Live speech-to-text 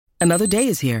Another day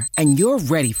is here, and you're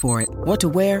ready for it. What to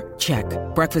wear? Check.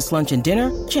 Breakfast, lunch, and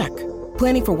dinner? Check.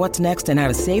 Planning for what's next and how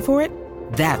to save for it?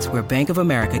 That's where Bank of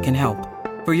America can help.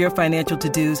 For your financial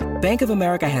to-dos, Bank of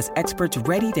America has experts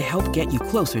ready to help get you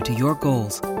closer to your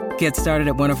goals. Get started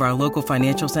at one of our local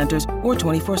financial centers or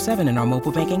 24/7 in our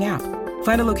mobile banking app.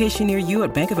 Find a location near you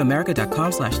at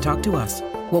bankofamerica.com/talktous.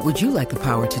 What would you like the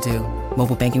power to do?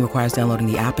 Mobile banking requires downloading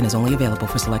the app and is only available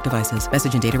for select devices.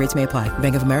 Message and data rates may apply.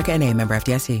 Bank of America N.A., member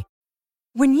FDIC.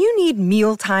 When you need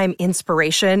mealtime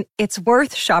inspiration, it's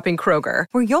worth shopping Kroger,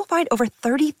 where you'll find over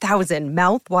 30,000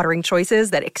 mouth-watering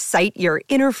choices that excite your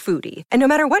inner foodie. And no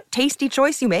matter what tasty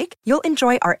choice you make, you'll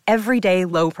enjoy our everyday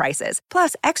low prices,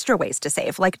 plus extra ways to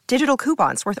save, like digital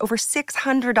coupons worth over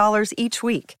 $600 each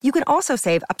week. You can also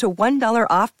save up to $1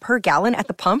 off per gallon at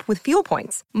the pump with fuel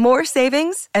points. More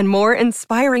savings and more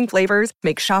inspiring flavors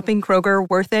make shopping Kroger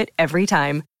worth it every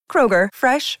time. Kroger,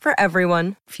 fresh for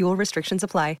everyone. Fuel restrictions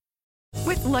apply.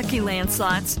 With Lucky Land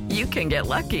Slots, you can get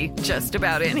lucky just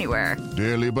about anywhere.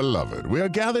 Dearly beloved, we are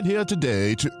gathered here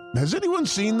today to... Has anyone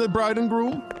seen the bride and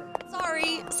groom?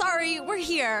 Sorry, we're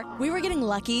here. We were getting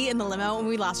lucky in the limo and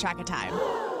we lost track of time.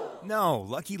 No,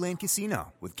 Lucky Land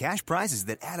Casino, with cash prizes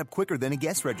that add up quicker than a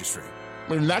guest registry.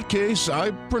 In that case,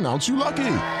 I pronounce you lucky.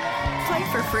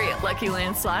 Play for free at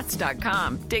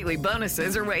LuckyLandSlots.com. Daily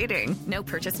bonuses are waiting. No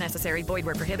purchase necessary. Void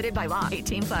where prohibited by law.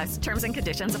 18+. Terms and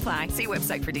conditions apply. See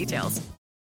website for details.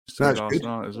 That's last good.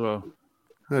 night as well.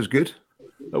 That was good.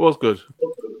 That was good.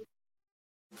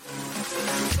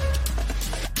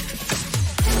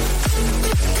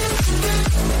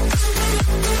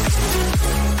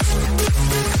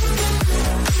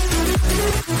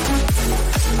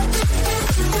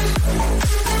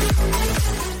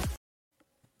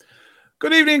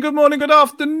 Good evening, good morning, good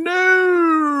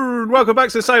afternoon. Welcome back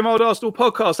to the Same Old Arsenal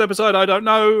podcast episode. I don't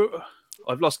know.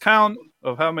 I've lost count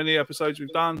of how many episodes we've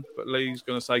done, but Lee's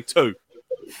going to say 2.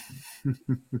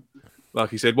 Like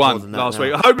he said, 1 last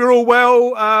week. I hope you're all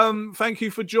well. Thank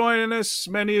you for joining us.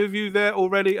 Many of you there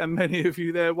already and many of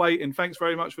you there waiting. Thanks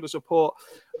very much for the support.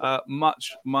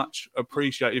 Much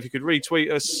appreciated. If you could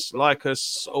retweet us, like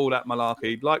us, all that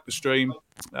malarkey, like the stream,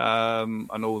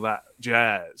 and all that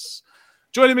jazz.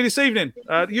 Joining me this evening,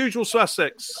 the usual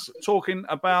suspects, talking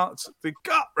about the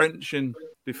gut-wrenching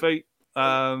defeat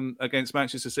against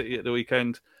Manchester City at the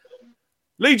weekend.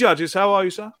 Lee Judges, how are you,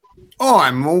 sir? Oh,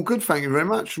 I'm all good. Thank you very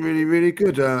much. Really, really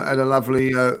good. Had a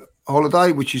lovely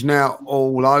holiday, which is now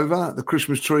all over. The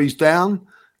Christmas tree's down.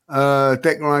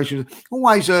 Decorations.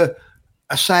 Always a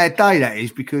sad day, that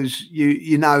is, because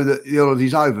you know that the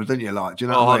holiday's over, don't you? Like, do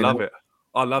you know what I mean? I love it.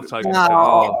 I love taking it.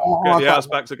 Get the house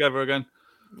back together again.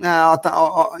 Now,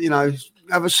 I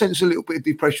have a sense of a little bit of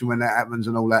depression when that happens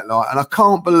and all that. And I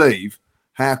can't believe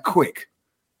how quick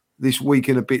this week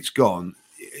and a bit's gone.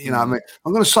 You know what I mean?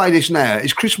 I'm going to say this now.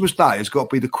 It's Christmas Day. It's got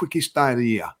to be the quickest day of the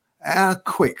year. How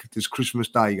quick does Christmas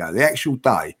Day go? The actual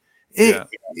day.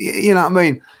 You know what I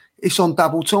mean? It's on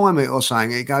double time or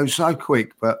something. It goes so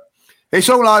quick. But it's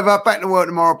all over. Back to work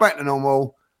tomorrow. Back to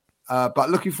normal. But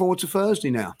looking forward to Thursday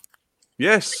now.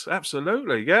 Yes,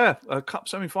 absolutely. Yeah, a cup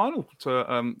semi-final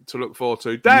to look forward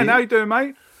to. Dan, how you doing,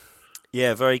 mate?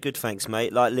 Yeah, very good, thanks,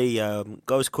 mate. Like Lee,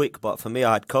 goes quick, but for me,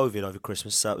 I had COVID over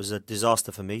Christmas, so it was a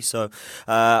disaster for me. So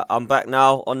I'm back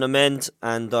now on the mend,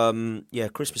 and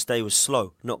Christmas Day was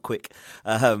slow, not quick.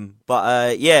 I've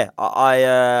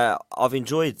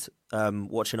enjoyed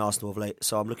watching Arsenal of late,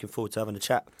 so I'm looking forward to having a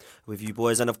chat with you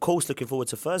boys, and of course, looking forward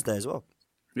to Thursday as well.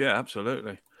 Yeah,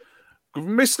 absolutely.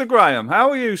 Mr. Graham,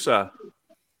 how are you, sir?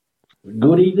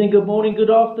 Good evening, good morning, good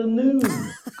afternoon.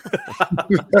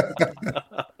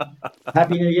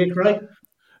 Happy New Year, Craig.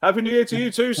 Happy New Year to you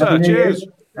too, sir. Cheers.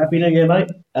 Happy New Year, mate.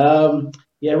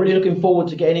 Really looking forward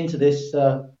to getting into this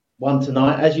one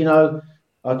tonight. As you know,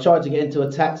 I tried to get into a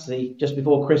taxi just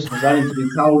before Christmas, only to be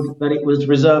told that it was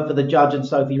reserved for the judge and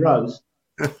Sophie Rose.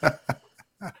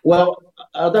 Well,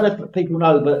 I don't know if people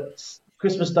know, but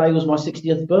Christmas Day was my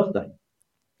 60th birthday.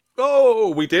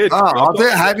 Oh, we did. Oh,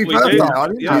 happy birthday. Did. I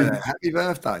didn't know that. Happy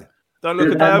birthday. Don't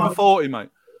look a day over 40, mate.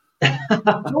 So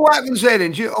what happens then?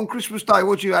 On Christmas Day,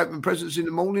 what do you open presents in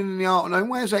the morning, in the afternoon?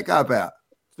 Where does that go about?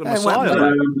 The Messiah.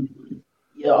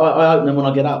 I open them when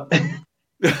I get up.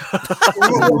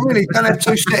 Really? Don't have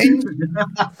 2 settings?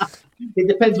 It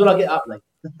depends when I get up, mate.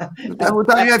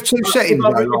 Don't you have 2 settings?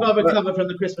 If I recover from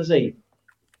the Christmas Eve.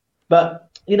 But,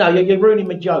 you're ruining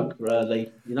my joke,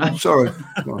 Lee. Sorry.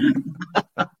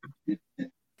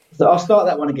 So I'll start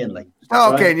that one again, Lee.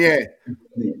 Start again, yeah.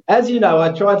 As you know,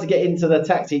 I tried to get into the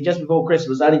taxi just before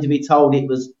Christmas, only to be told it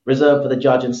was reserved for the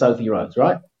judge and Sophie Rose,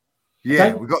 right? Yeah,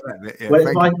 okay? we got that bit. Yeah, well,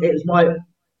 it was my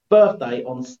birthday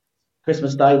on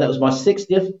Christmas Day. That was my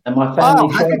 60th, and my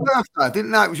family. Happy birthday! I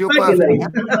didn't know it was your Thank birthday. You,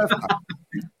 Happy birthday.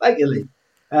 Thank you, Lee.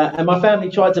 And my family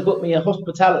tried to book me a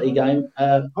hospitality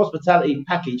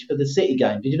package for the City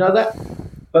game. Did you know that?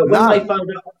 But when they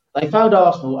phoned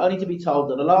Arsenal, only to be told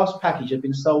that the last package had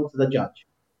been sold to the judge.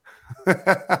 So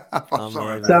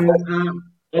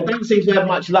I don't seem to have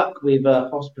much luck with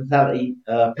hospitality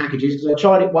packages, because I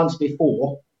tried it once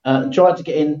before and tried to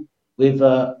get in with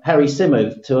Harry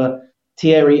Simov to a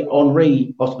Thierry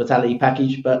Henry hospitality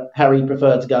package, but Harry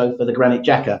preferred to go for the Granit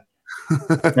Xhaka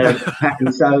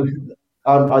package, so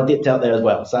I dipped out there as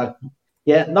well. So,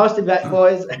 yeah, nice to be back,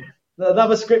 boys.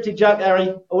 Another scripted joke,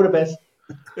 Harry. All the best.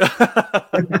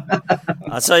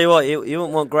 I'll tell you what, you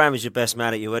wouldn't want Graham as your best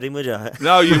man at your wedding, would you?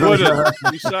 No, you wouldn't.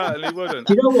 You certainly wouldn't.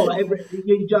 Do you know what?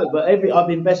 You joke, but I've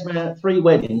been best man at 3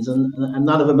 weddings, and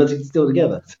none of them are still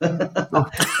together. Well,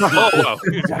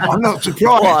 I'm not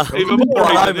surprised. Even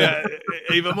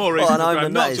more reason for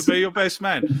Graham not to be your best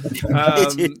man.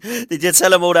 Did you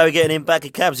tell them all they were getting in back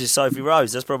of cabs with Sophie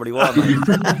Rose? That's probably why, mate.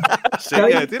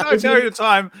 Did I tell you the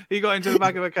time he got into the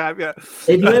back of a cab? Yeah.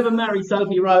 If you ever marry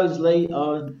Sophie Rose, Lee,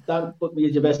 don't book me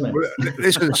as your best man.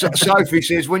 Listen, Sophie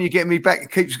says when you get me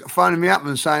back, keeps phoning me up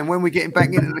and saying when we getting back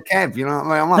into the cab. You know what I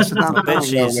mean? I must have done a bet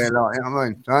she is. You know what I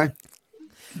mean? Right?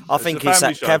 I think it's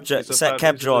that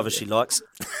cab driver she likes.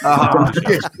 Oh,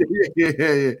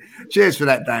 yeah. Cheers for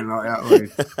that, Dan.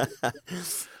 Like that.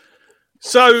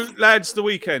 So, lads, the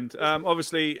weekend.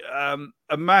 Obviously, a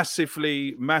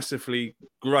massively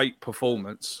great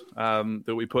performance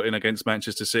that we put in against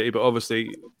Manchester City, but obviously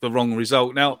the wrong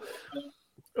result. Now,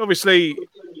 obviously,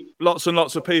 lots and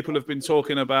lots of people have been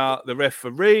talking about the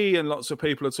referee, and lots of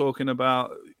people are talking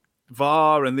about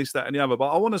VAR and this, that, and the other.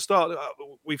 But I want to start. I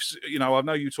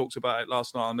know you talked about it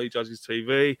last night on Lee Judges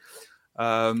TV.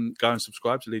 Go and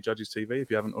subscribe to Lee Judges TV if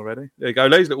you haven't already. There you go,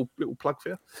 Lee. Little plug for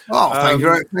you. Oh, thank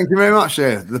you very much.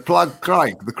 There, the plug,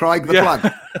 Craig. The plug.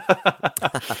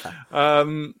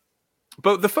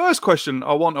 But the first question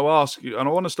I want to ask you, and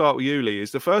I want to start with you, Lee,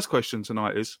 is the first question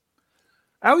tonight is: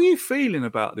 how are you feeling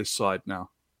about this side now?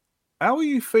 How are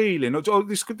you feeling?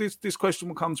 This question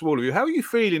will come to all of you. How are you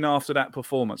feeling after that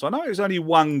performance? I know it was only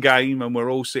one game, and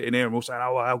we're all sitting here and we're saying,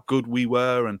 "Oh, how good we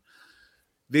were," and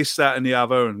this, that, and the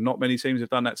other, and not many teams have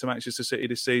done that to Manchester City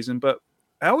this season. But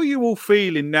how are you all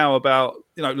feeling now about,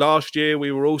 last year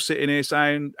we were all sitting here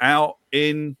saying out,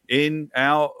 in,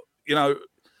 out,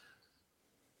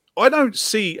 I don't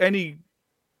see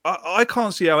I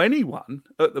can't see how anyone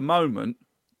at the moment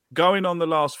going on the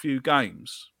last few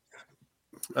games,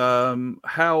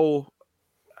 how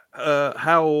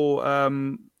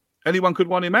anyone could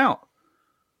want him out.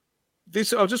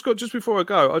 Just before I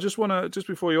go, just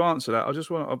before you answer that, I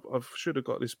should have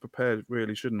got this prepared,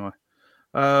 really, shouldn't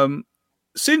I?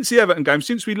 Since the Everton game,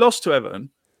 since we lost to Everton,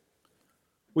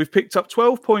 we've picked up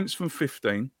 12 points from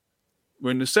 15.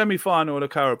 We're in the semi-final of the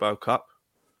Carabao Cup,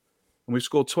 and we've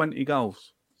scored 20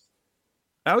 goals.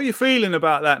 How are you feeling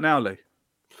about that now, Lee?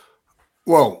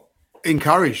 Well,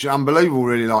 encouraged, unbelievable,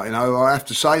 really. I have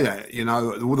to say that.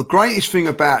 Well, the greatest thing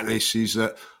about this is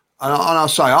that. And I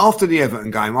say, after the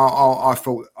Everton game, I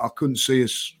thought I couldn't see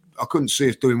us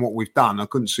doing what we've done. I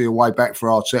couldn't see a way back for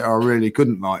Arteta. I really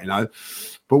couldn't,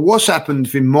 But what's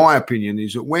happened, in my opinion,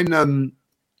 is that when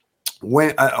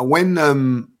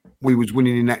we was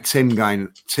winning in that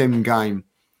 10 game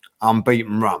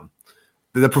unbeaten run,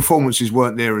 the performances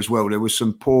weren't there as well. There was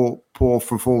some poor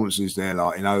performances there,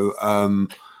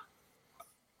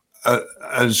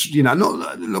 as you know,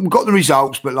 not got the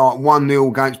results, but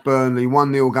 1-0 against Burnley,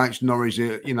 1-0 against Norwich.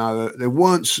 There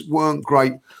weren't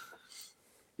great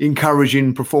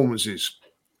encouraging performances.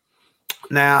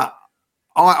 Now,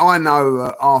 I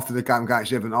know after the game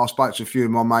against Everton, I spoke to a few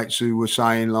of my mates who were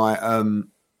saying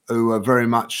who were very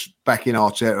much backing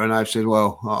Arteta, and they've said,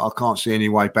 "Well, I can't see any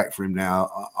way back for him now.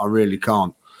 I really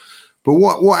can't." But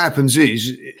what happens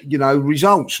is,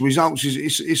 results. Results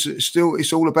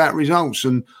it's all about results.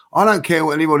 And I don't care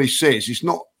what anybody says. It's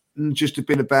not just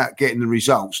been about getting the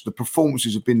results. The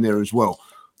performances have been there as well.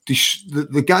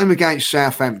 The game against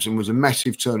Southampton was a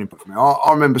massive turning point for me.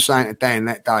 I remember saying to Dan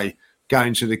that day,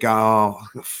 going to the game, I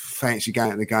fancy going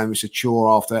to the game. It's a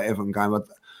chore after that Everton game. I didn't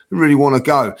really want to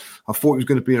go. I thought it was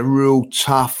going to be a real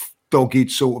tough, dogged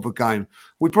sort of a game.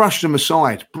 We brushed them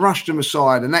aside.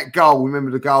 And that goal, remember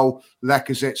the goal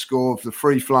Lacazette scored, the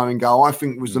free-flowing goal, I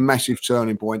think was the massive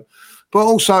turning point. But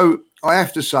also, I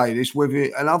have to say this with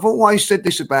you, and I've always said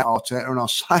this about Arteta, and I'll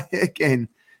say it again,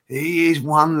 he is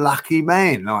one lucky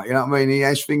man. Like, you know what I mean? He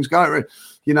has things going.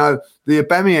 You know, the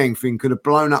Aubameyang thing could have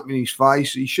blown up in his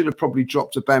face. He should have probably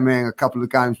dropped Aubameyang a couple of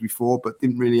games before, but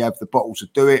didn't really have the bottle to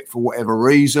do it for whatever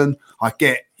reason. I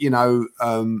get, you know,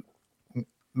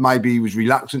 maybe he was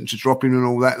reluctant to drop him and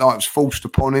all that. Like, it was forced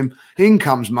upon him. In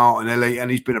comes Martinelli,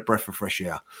 and he's been a breath of fresh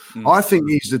air. I think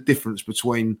he's the difference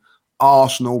between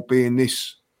Arsenal being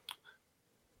this,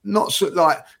 not so,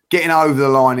 like getting over the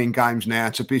line in games now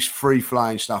to this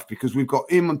free-flowing stuff, because we've got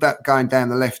him going down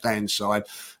the left-hand side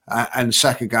and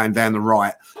Saka going down the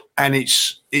right, and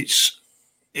it's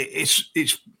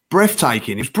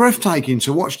breathtaking. It's breathtaking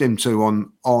to watch them two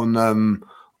on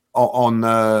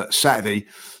Saturday,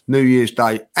 New Year's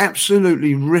Day,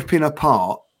 absolutely ripping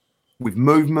apart with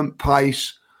movement,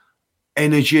 pace,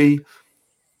 energy.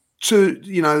 To,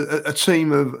 you know, a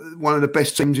team of one of the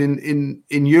best teams in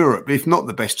Europe, if not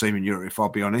the best team in Europe, if I'll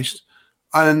be honest.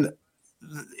 And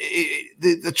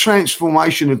the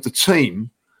transformation of the team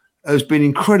has been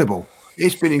incredible.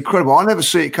 It's been incredible. I never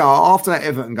see it come after that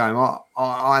Everton game.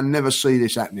 I never see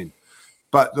this happening.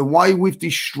 But the way we've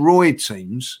destroyed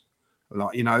teams,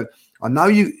 like, you know, I know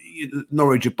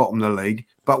Norwich are bottom of the league,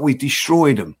 but we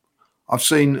destroyed them. I've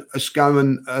seen us go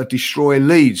and destroy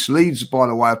Leeds. Leeds, by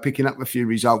the way, are picking up a few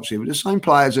results here with the same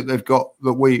players that they've got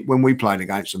when we played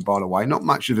against them, by the way. Not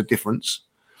much of a difference.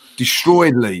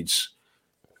 Destroyed Leeds.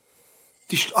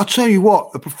 I'll tell you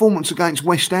what, the performance against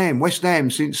West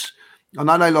Ham, since I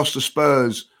know they lost to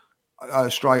Spurs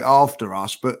straight after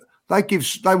us, but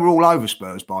they were all over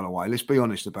Spurs, by the way. Let's be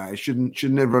honest about it.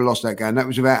 Should never have lost that game. That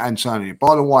was without Antonio.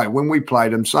 By the way, when we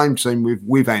played them, same team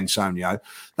with Antonio,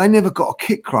 they never got a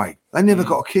kick, Craig. They never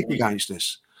got a kick against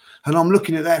us. And I'm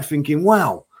looking at that thinking,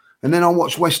 wow. And then I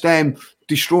watched West Ham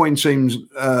destroying teams,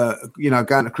 you know,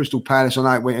 going to Crystal Palace.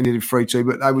 I know it ended in 3-2,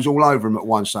 but they was all over them at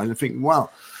one stage. And thinking, wow,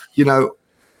 you know,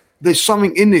 there's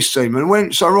something in this team. And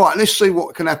right, let's see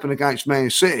what can happen against Man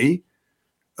City.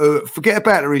 Forget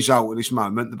about the result at this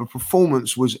moment. The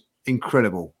performance was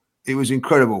incredible. It was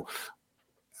incredible.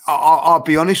 I'll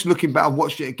be honest, looking back, I've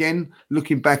watched it again,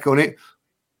 looking back on it,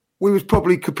 we was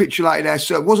probably capitulated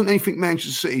ourselves. It wasn't anything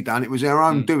Manchester City done. It was our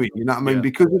own doing, you know what I mean? Yeah.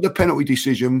 Because of the penalty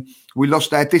decision, we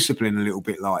lost our discipline a little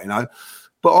bit, like, you know.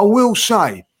 But I will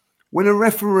say, when a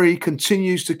referee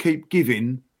continues to keep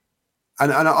giving,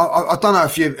 and I don't know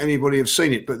if anybody have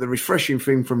seen it, but the refreshing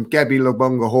thing from Gabby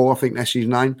Lobonga, I think that's his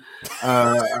name,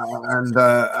 and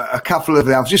a couple of,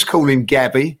 I'll just call him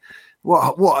Gabby.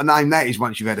 What a name that is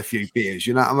once you've had a few beers,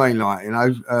 you know what I mean? Like, you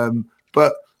know,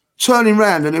 but turning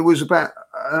round, and it was about,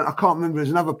 I can't remember, there's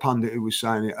another pundit who was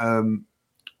saying it.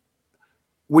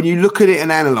 When you look at it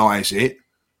and analyse it,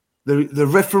 the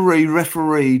referee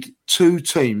refereed two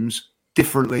teams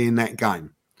differently in that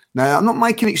game. Now, I'm not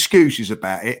making excuses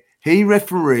about it. He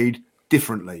refereed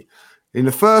differently. In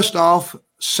the first half,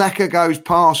 Saka goes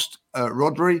past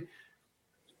Rodri.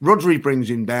 Rodri brings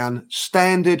him down.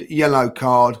 Standard yellow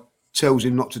card, tells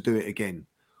him not to do it again.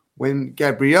 When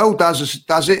Gabriel does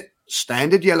it,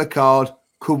 standard yellow card,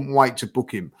 couldn't wait to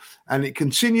book him. And it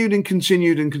continued and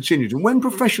continued and continued. And when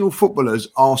professional footballers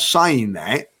are saying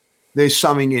that, there's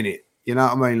something in it. You know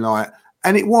what I mean? Like,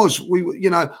 and it was,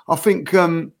 you know, I think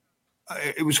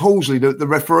it was Halsey, the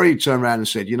referee, turned around and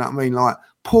said, you know what I mean? Like,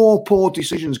 poor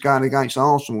decisions going against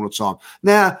Arsenal all the time.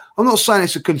 Now, I'm not saying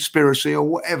it's a conspiracy or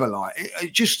whatever. Like, I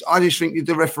just think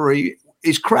the referee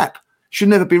is crap. Should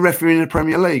never be refereeing in the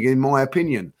Premier League, in my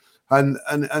opinion.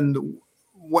 And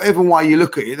whatever way you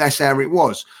look at it, that's how it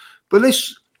was. But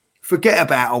let's forget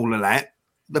about all of that.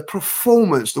 The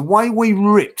performance, the way we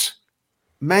ripped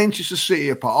Manchester City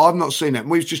apart, I've not seen that.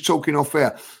 We was just talking off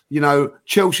air. You know,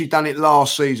 Chelsea done it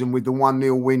last season with the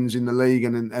 1-0 wins in the league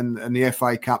and the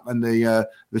FA Cup and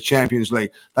the Champions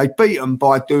League. They beat them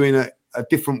by doing it a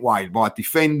different way, by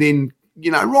defending,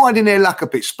 you know, riding their luck a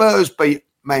bit. Spurs beat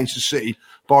Manchester City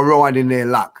by riding their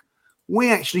luck.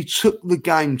 We actually took the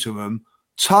game to them,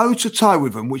 toe-to-toe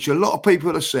with them, which a lot of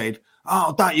people have said,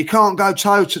 you can't go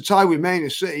toe-to-toe with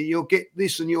Manchester City. You'll get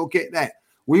this and you'll get that.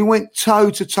 We went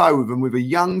toe-to-toe with them with a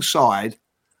young side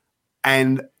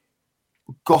and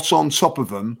got on top of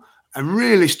them, and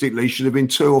realistically should have been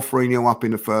 2 or 3-0 up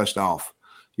in the first half.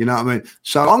 You know what I mean?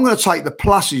 So I'm going to take the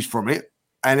pluses from it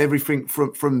and everything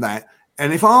from that.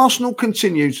 And if Arsenal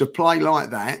continue to play like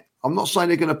that, I'm not saying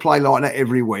they're going to play like that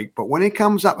every week, but when it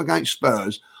comes up against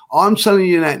Spurs, I'm telling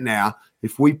you that now,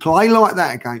 if we play like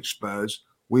that against Spurs,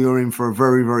 we are in for a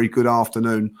very, very good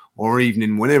afternoon or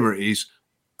evening, whenever it is,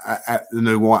 at the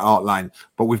new White Hart Lane.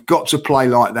 But we've got to play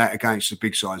like that against the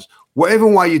big sides. Whatever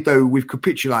way you do, we've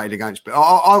capitulated against. But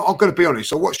I've got to be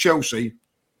honest. I watched Chelsea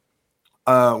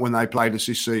when they played us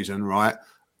this season, right?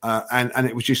 and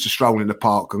it was just a stroll in the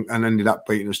park and ended up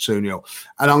beating us 2-0.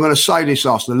 And I'm going to say this,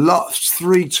 Arsenal, the last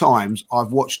 3 times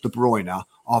I've watched De Bruyne,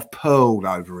 I've pearled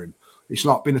over him. It's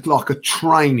been like a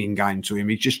training game to him.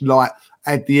 He's just like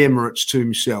had the Emirates to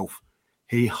himself.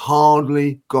 He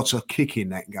hardly got a kick in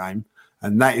that game,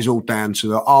 and that is all down to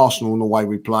the Arsenal and the way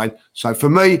we played. So for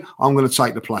me, I'm going to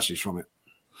take the pluses from it.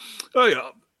 Oh, yeah.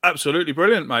 Absolutely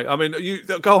brilliant, mate. I mean, you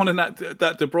go on in that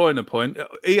De Bruyne point.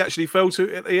 He actually fell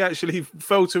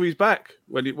to his back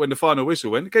when the final whistle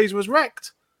went. The geezer was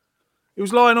wrecked. He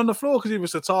was lying on the floor because he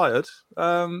was so tired,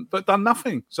 but done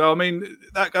nothing. So I mean,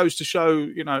 that goes to show,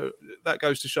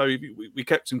 we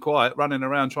kept him quiet, running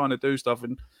around trying to do stuff,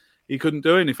 and he couldn't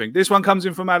do anything. This one comes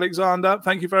in from Alexander.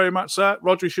 Thank you very much, sir.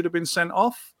 Rodri should have been sent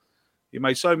off. He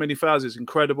made so many fouls, it's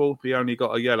incredible. He only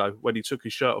got a yellow when he took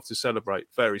his shirt off to celebrate.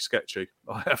 Very sketchy.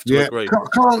 I have to agree.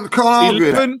 Can't argue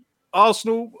 11,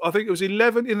 Arsenal, I think it was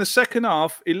 11 in the second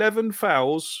half, 11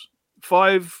 fouls,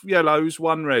 5 yellows,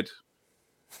 1 red.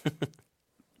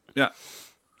 Yeah.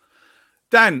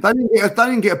 Dan. They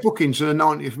didn't get a booking to the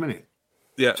 90th minute.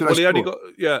 Yeah. Well, he only got,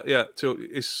 till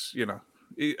it's,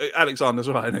 Alexander's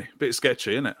right, isn't he? Bit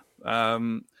sketchy, isn't it?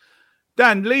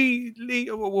 Dan, Lee,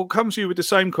 we'll come to you with the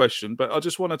same question, but I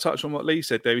just want to touch on what Lee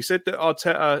said there. He said that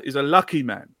Arteta is a lucky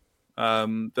man,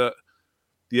 that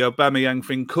the Aubameyang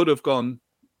thing could have gone,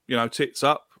 tits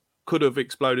up, could have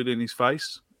exploded in his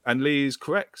face, and Lee is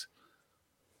correct.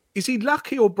 Is he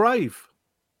lucky or brave?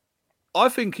 I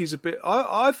think he's a bit.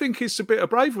 I think it's a bit of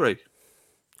bravery.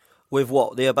 With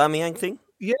what, the Aubameyang thing?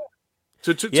 Yeah.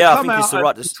 To I come think it's out the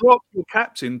right and drop your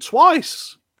captain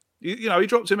twice. He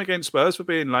dropped him against Spurs for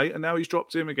being late, and now he's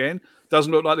dropped him again.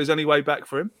 Doesn't look like there's any way back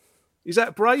for him. Is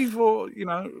that brave or,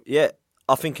 Yeah,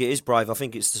 I think it is brave. I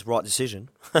think it's the right decision.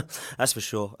 That's for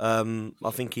sure.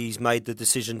 I think he's made the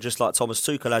decision just like Thomas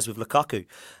Tuchel has with Lukaku,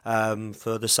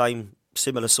 for the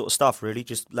similar sort of stuff, really,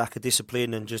 just lack of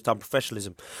discipline and just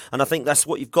unprofessionalism. And I think that's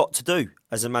what you've got to do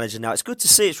as a manager now. It's good to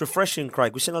see, it's refreshing,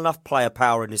 Craig. We've seen enough player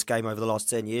power in this game over the last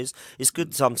 10 years. It's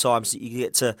good sometimes that you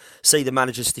get to see the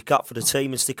manager stick up for the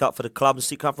team and stick up for the club and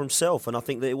stick up for himself. And I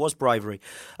think that it was bravery.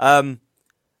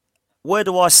 Where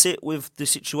do I sit with the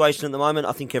situation at the moment?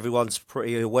 I think everyone's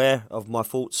pretty aware of my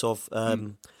thoughts of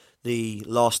the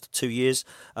last 2 years.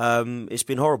 It's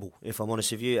been horrible, if I'm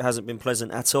honest with you. It hasn't been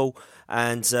pleasant at all.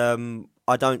 And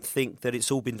I don't think that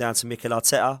it's all been down to Mikel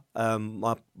Arteta.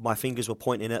 My fingers were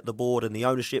pointing at the board and the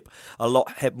ownership a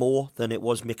lot more than it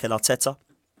was Mikel Arteta.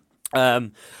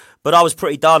 But I was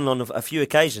pretty done on a few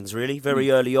occasions, really, very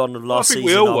early on of last season. I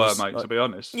think we all were, mate, to be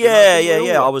honest.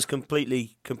 Yeah. I was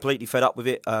completely fed up with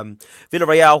it.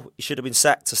 Villarreal, he should have been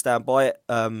sacked to stand by it.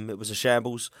 It was a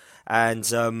shambles.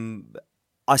 And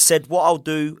I said, what I'll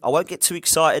do, I won't get too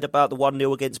excited about the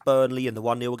 1-0 against Burnley and the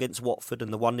 1-0 against Watford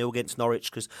and the 1-0 against Norwich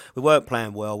because we weren't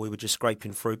playing well. We were just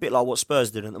scraping through, a bit like what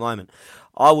Spurs did at the moment.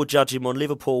 I will judge him on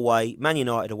Liverpool away, Man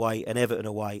United away and Everton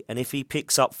away. And if he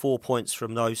picks up 4 points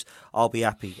from those, I'll be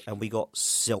happy. And we got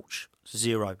zilch,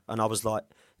 0. And I was like,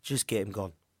 just get him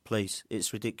gone, please.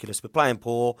 It's ridiculous. We're playing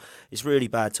poor. It's really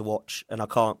bad to watch and I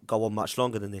can't go on much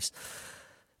longer than this.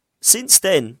 Since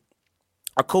then,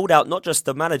 I called out not just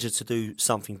the manager to do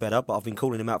something better, but I've been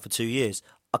calling him out for 2 years.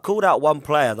 I called out one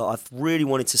player that I really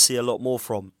wanted to see a lot more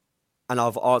from, and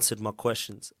I've answered my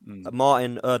questions.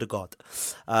 Martin Ødegaard.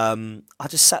 I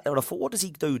just sat there and I thought, what does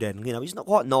he do then? He's not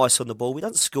quite nice on the ball. He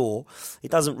doesn't score. He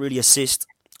doesn't really assist.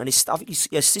 And I think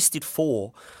he assisted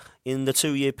 4 in the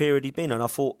 2-year period he'd been. And I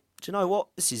thought, do you know what?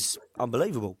 This is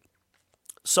unbelievable.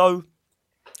 So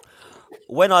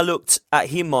when I looked at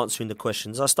him answering the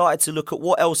questions, I started to look at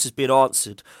what else has been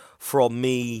answered from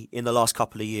me in the last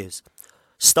couple of years.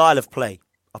 Style of play.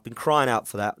 I've been crying out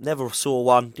for that. Never saw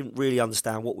one. Didn't really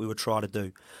understand what we were trying to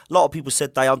do. A lot of people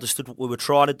said they understood what we were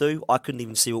trying to do. I couldn't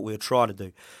even see what we were trying to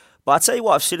do. But I tell you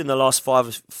what I've seen in the last five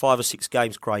or six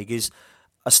games, Craig, is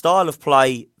a style of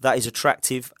play that is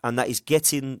attractive and that is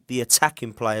getting the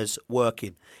attacking players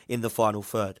working in the final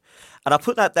third. And I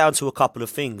put that down to a couple of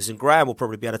things, and Graham will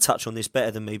probably be able to touch on this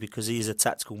better than me because he is a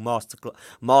tactical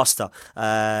master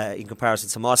in comparison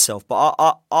to myself. But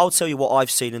I'll tell you what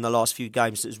I've seen in the last few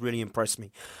games that has really impressed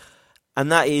me.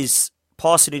 And that is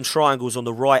passing in triangles on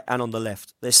the right and on the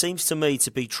left. There seems to me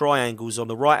to be triangles on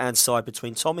the right-hand side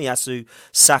between Tomiyasu,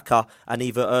 Saka and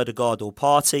either Ødegaard or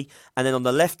Partey. And then on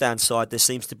the left-hand side, there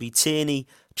seems to be Tierney,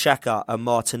 Xhaka and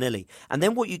Martinelli. And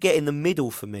then what you get in the middle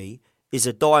for me is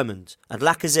a diamond. And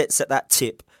Lacazette's at that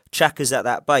tip, Xhaka's at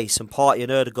that base, and Partey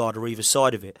and Ødegaard are either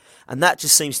side of it. And that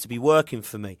just seems to be working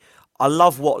for me. I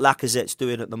love what Lacazette's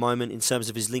doing at the moment in terms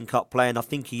of his link-up play, and I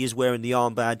think he is wearing the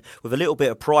armband with a little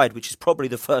bit of pride, which is probably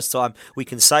the first time we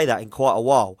can say that in quite a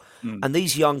while. And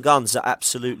these young guns are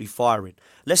absolutely firing.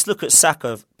 Let's look at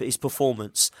Saka, his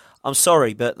performance. I'm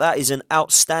sorry, but that is an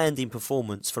outstanding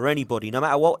performance for anybody, no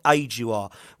matter what age you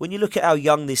are. When you look at how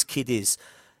young this kid is,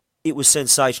 it was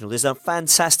sensational. There's a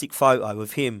fantastic photo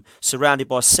of him surrounded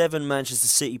by 7 Manchester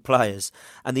City players,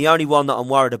 and the only one that I'm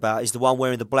worried about is the one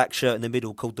wearing the black shirt in the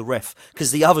middle called the ref,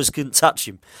 because the others couldn't touch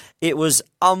him. It was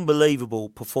unbelievable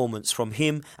performance from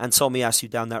him and Tomiyasu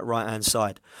down that right-hand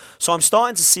side. So I'm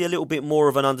starting to see a little bit more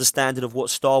of an understanding of what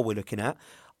style we're looking at.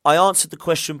 I answered the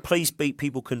question, please beat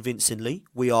people convincingly.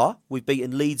 We are. We've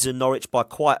beaten Leeds and Norwich by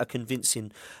quite a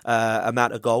convincing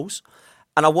amount of goals.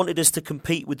 And I wanted us to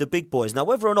compete with the big boys. Now,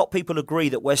 whether or not people agree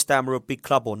that West Ham are a big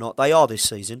club or not, they are this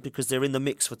season because they're in the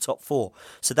mix for top 4.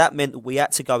 So that meant that we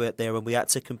had to go out there and we had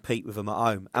to compete with them at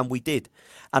home. And we did.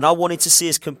 And I wanted to see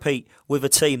us compete with a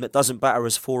team that doesn't batter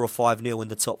us 4 or 5-0 in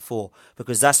the top 4,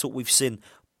 because that's what we've seen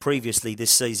previously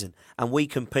this season. And we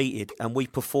competed and we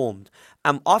performed.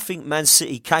 And I think Man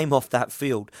City came off that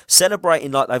field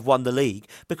celebrating like they've won the league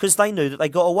because they knew that they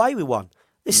got away with one.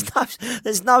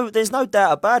 There's no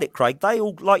doubt about it, Craig. They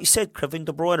all, like you said, Kevin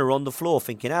De Bruyne are on the floor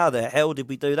thinking, how the hell did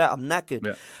we do that? I'm knackered.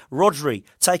 Yeah. Rodri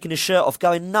taking his shirt off,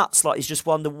 going nuts like he's just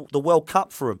won the World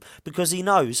Cup for him because he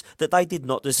knows that they did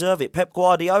not deserve it. Pep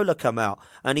Guardiola come out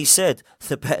and he said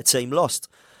the better team lost.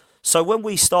 So when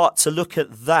we start to look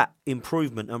at that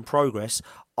improvement and progress,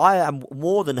 I am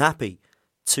more than happy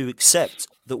to accept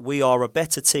that we are a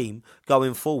better team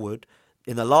going forward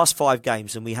in the last 5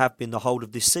 games than we have been the whole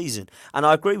of this season. And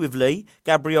I agree with Lee.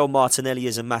 Gabriel Martinelli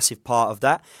is a massive part of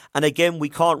that. And again, we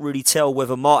can't really tell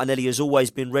whether Martinelli has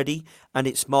always been ready and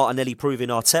it's Martinelli proving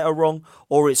Arteta wrong,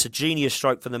 or it's a genius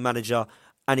stroke from the manager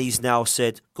and he's now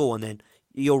said, go on then,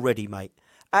 you're ready, mate.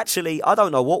 Actually, I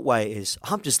don't know what way it is.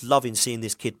 I'm just loving seeing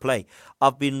this kid play.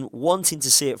 I've been wanting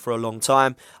to see it for a long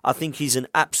time. I think he's an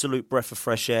absolute breath of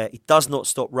fresh air. He does not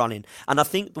stop running. And I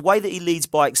think the way that he leads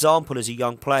by example as a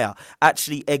young player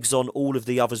actually eggs on all of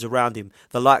the others around him.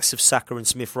 The likes of Saka and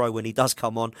Smith Rowe when he does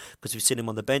come on, because we've seen him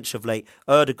on the bench of late.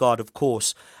 Ødegaard, of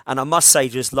course. And I must say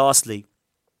just lastly,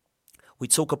 we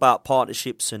talk about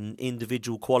partnerships and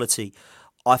individual quality.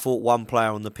 I thought one player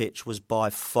on the pitch was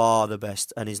by far the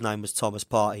best, and his name was Thomas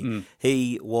Partey.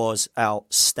 He was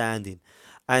outstanding.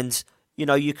 And, you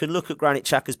know, you can look at Granit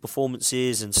Xhaka's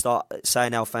performances and start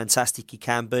saying how fantastic he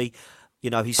can be. You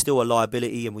know, he's still a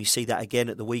liability, and we see that again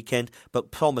at the weekend.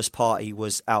 But Thomas Partey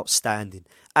was outstanding.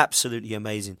 Absolutely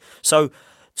amazing. So,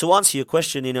 to answer your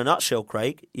question in a nutshell,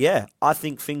 Craig, yeah, I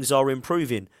think things are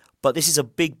improving. But this is a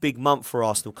big, big month for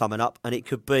Arsenal coming up, and it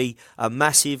could be a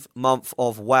massive month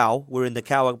of wow. We're in the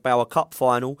Carabao Cup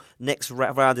final, next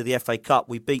round of the FA Cup.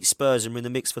 We beat Spurs and we're in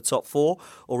the mix for top 4,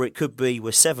 or it could be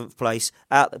we're 7th place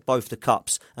out of both the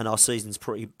cups, and our season's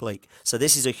pretty bleak. So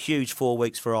this is a huge 4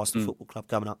 weeks for Arsenal Football Club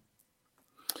coming up.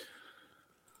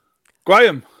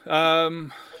 Graham,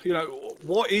 you know,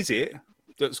 what is it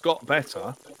that's got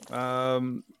better?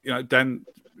 You know,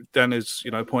 Dan has,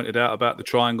 you know, pointed out about the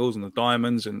triangles and the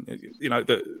diamonds, and you know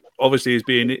that obviously is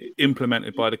being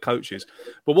implemented by the coaches.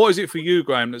 But what is it for you,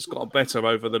 Graham, that's got better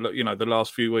over the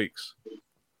last few weeks?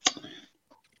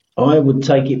 I would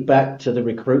take it back to the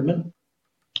recruitment.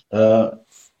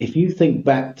 If you think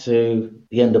back to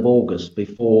the end of August,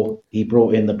 before he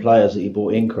brought in the players that he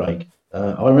brought in, Craig,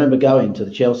 I remember going to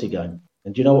the Chelsea game,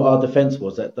 and do you know what our defence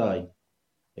was that day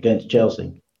against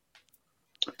Chelsea?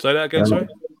 Say that again, sorry.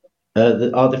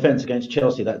 Our defence against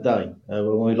Chelsea that day,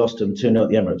 when we lost them 2-0 at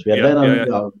the Emirates. We had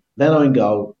Leno in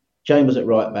goal, Chambers at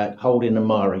right back, Holding and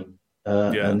Murray.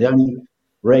 And the only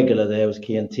regular there was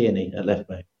Kian Tierney at left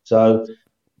back. So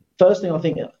first thing I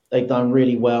think they've done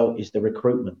really well is the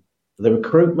recruitment. The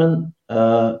recruitment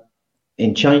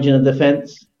in changing the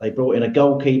defence, they brought in a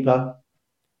goalkeeper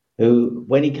who,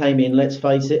 when he came in, let's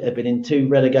face it, had been in 2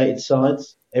 relegated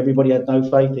sides. Everybody had no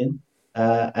faith in.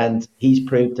 And he's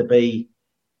proved to be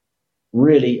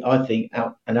really, I think,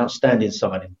 an outstanding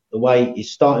signing. The way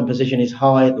his starting position is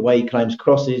high, the way he claims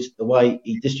crosses, the way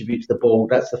he distributes the ball,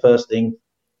 that's the first thing.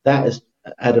 That has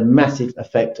had a massive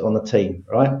effect on the team,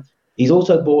 right? He's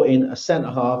also brought in a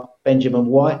centre-half, Benjamin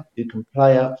White, who can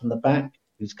play out from the back,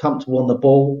 who's comfortable on the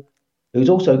ball, who's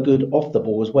also good off the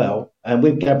ball as well. And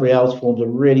with Gabriel's formed a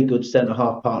really good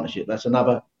centre-half partnership. That's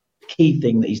another key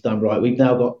thing that he's done right. We've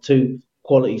now got 2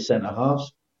 quality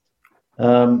centre-halves.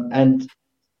 And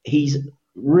he's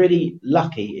really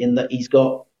lucky in that he's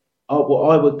got what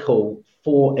I would call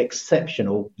 4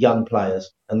 exceptional young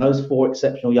players. And those 4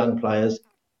 exceptional young players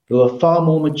who are far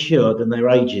more mature than their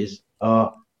ages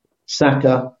are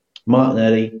Saka,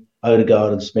 Martinelli,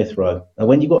 Odegaard and Smith Rowe. And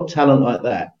when you've got talent like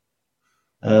that,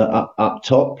 up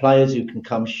top, players who can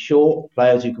come short,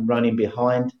 players who can run in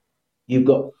behind, you've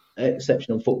got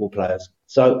exceptional football players.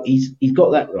 So he's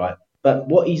got that right. But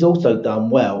what he's also done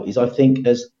well is, I think,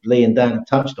 as Lee and Dan have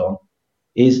touched on,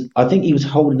 is I think he was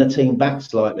holding the team back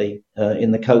slightly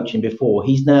in the coaching before.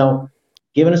 He's now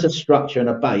given us a structure and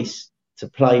a base to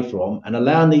play from and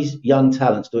allowing these young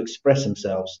talents to express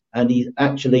themselves. And he's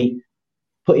actually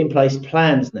put in place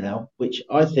plans now, which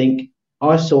I think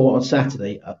I saw on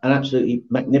Saturday, an absolutely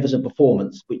magnificent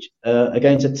performance, which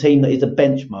against a team that is a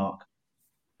benchmark.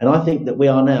 And I think that we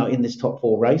are now in this top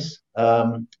four race.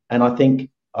 And I think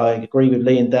I agree with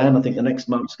Lee and Dan. I think the next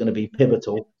month's going to be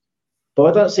pivotal. But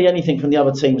I don't see anything from the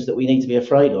other teams that we need to be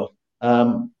afraid of.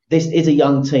 This is a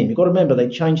young team. You've got to remember, they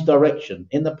changed direction.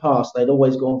 In the past, they'd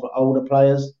always gone for older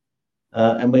players.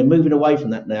 And we're moving away from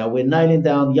that now. We're nailing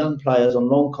down young players on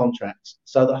long contracts.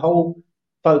 So the whole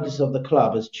focus of the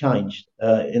club has changed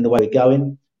in the way we're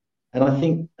going. And I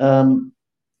think,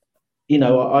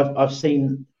 I've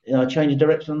seen change of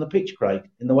direction on the pitch, Craig,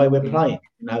 in the way we're playing.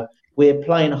 We're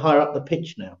playing higher up the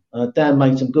pitch now. Dan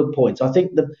made some good points. I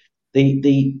think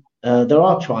there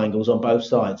are triangles on both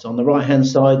sides. On the right-hand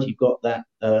side, you've got that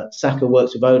Saka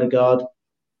works with Odegaard.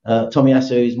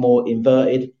 Tomiyasu is more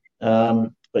inverted,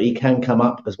 but he can come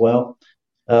up as well.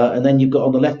 And then you've got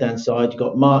on the left-hand side, you've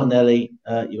got Martinelli,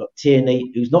 you've got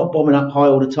Tierney, who's not bombing up high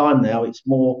all the time now. It's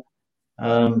more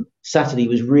Saturday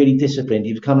was really disciplined.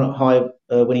 He was coming up high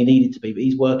when he needed to be, but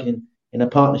he's working in a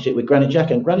partnership with Granit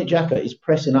Xhaka. And Granit Xhaka is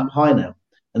pressing up high now.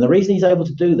 And the reason he's able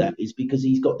to do that is because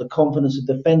he's got the confidence of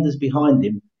defenders behind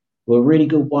him who are really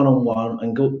good one-on-one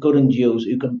and good in duels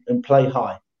who can play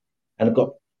high and have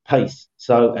got pace.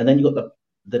 So, and then you've got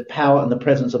the power and the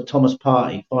presence of Thomas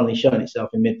Partey finally showing itself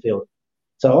in midfield.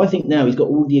 So I think now he's got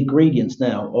all the ingredients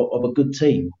now of a good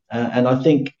team. And I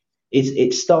think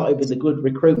it started with a good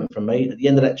recruitment from me. At the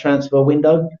end of that transfer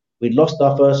window, we'd lost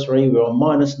our first three. We were on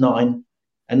 -9.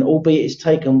 And albeit it's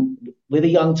taken with a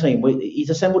young team, he's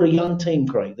assembled a young team,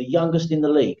 Craig, the youngest in the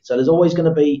league. So there's always going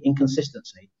to be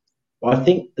inconsistency. But I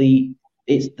think the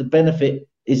benefit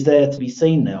is there to be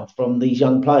seen now from these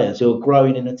young players who are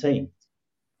growing in a team.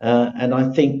 And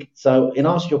I think, so in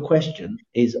answer to your question,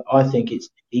 I think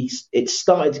it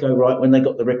started to go right when they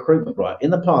got the recruitment right.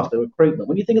 In the past, the recruitment,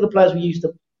 when you think of the players we used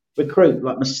to recruit,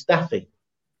 like Mustafi,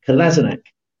 Kolasinac,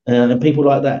 and people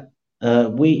like that,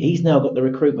 he's now got the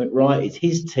recruitment right. It's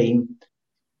his team.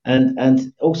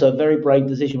 And also a very brave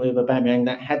decision with Aubameyang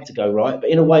that had to go right. But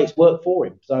in a way, it's worked for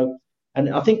him. So, and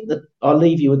I think that I'll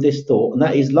leave you with this thought, and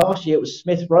that is last year it was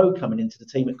Smith Rowe coming into the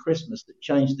team at Christmas that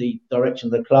changed the direction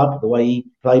of the club, the way he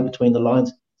played between the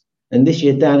lines. And this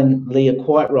year, Dan and Lee are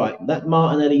quite right. That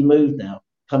Martinelli move now,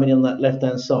 coming in on that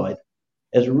left-hand side,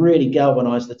 has really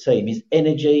galvanised the team. His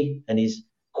energy and his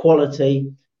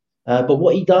quality. But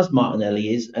what he does,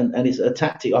 Martinelli, is, and it's a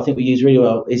tactic I think we use really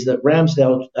well, is that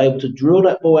Ramsdale able to drill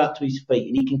that ball out to his feet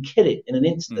and he can kill it in an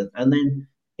instant. And then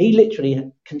he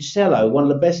literally, Cancelo, one of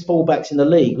the best fullbacks in the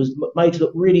league, was made to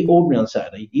look really ordinary on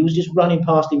Saturday. He was just running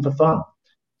past him for fun.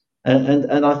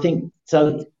 And I think,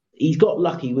 so he's got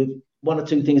lucky with one or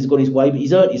two things that got his way, but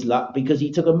he's earned his luck because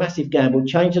he took a massive gamble,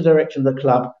 changed the direction of the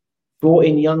club, brought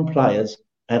in young players,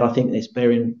 and I think it's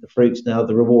bearing the fruits now,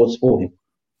 the rewards for him.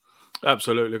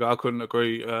 Absolutely, I couldn't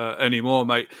agree any more,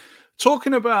 mate.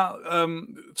 Talking about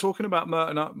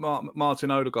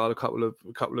Martin Odegaard, a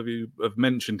couple of you have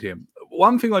mentioned him.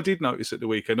 One thing I did notice at the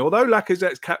weekend, although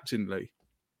Lacazette's captain, Lee,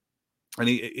 and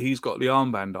he's got the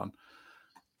armband on,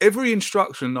 every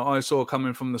instruction that I saw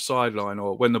coming from the sideline,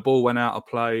 or when the ball went out of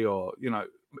play, or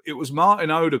it was Martin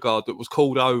Odegaard that was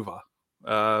called over,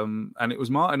 and it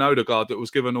was Martin Odegaard that was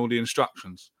given all the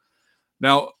instructions.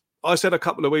 Now, I said a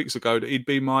couple of weeks ago that he'd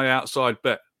be my outside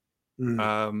bet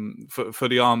for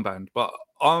the armband, but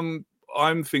I'm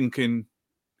thinking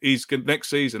next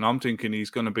season. I'm thinking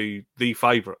he's going to be the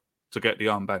favourite to get the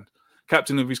armband,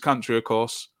 captain of his country, of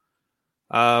course.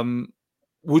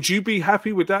 Would you be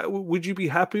happy with that? Would you be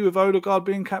happy with Odegaard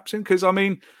being captain? Because I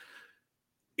mean,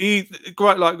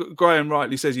 like Graham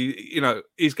rightly says,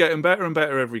 he's getting better and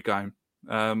better every game.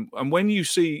 And when you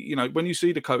see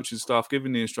the coaching staff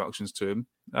giving the instructions to him,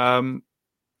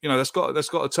 that's got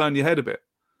to turn your head a bit.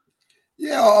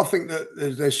 Yeah, I think that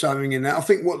there's something in that. I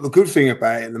think what the good thing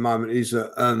about it at the moment is that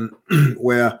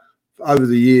where over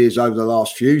the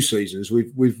last few seasons,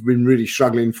 we've been really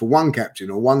struggling for one captain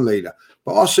or one leader.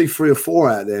 But I see 3 or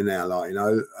 4 out there now,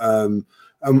 and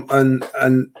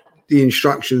the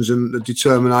instructions and the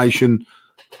determination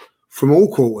from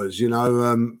all quarters.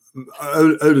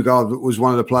 Odegaard was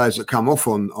one of the players that come off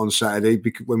on Saturday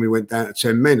when we went down to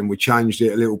 10 men, and we changed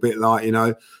it a little bit, and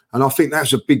I think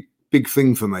that's a big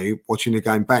thing for me watching the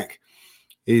game back,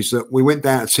 is that we went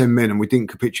down to 10 men and we didn't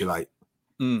capitulate.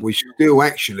 We still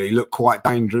actually look quite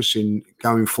dangerous in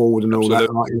going forward and all that,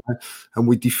 and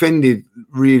we defended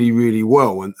really, really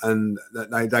well, and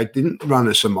they didn't run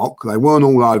us amok. They weren't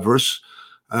all over us,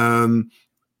 and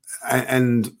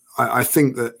I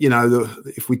think that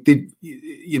if we did,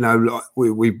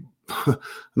 we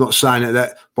not saying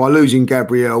that by losing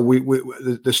Gabriel,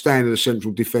 the standard of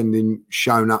central defending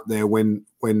shown up there when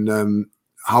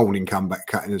Holding come back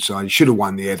cutting aside. He should have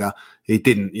won the header. He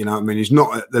didn't, he's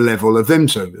not at the level of them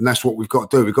two. And that's what we've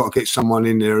got to do. We've got to get someone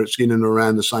in there that's in and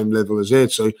around the same level as their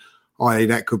two, i.e.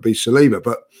 that could be Saliba.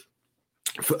 But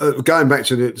going back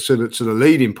to the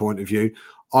leading point of view,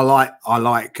 I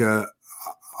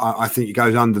think it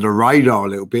goes under the radar a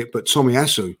little bit, but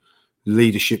Tomiyasu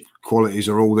leadership qualities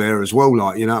are all there as well.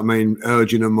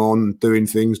 Urging them on, doing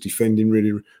things, defending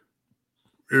really,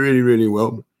 really, really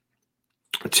well.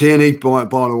 Tierney, by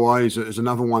the way, is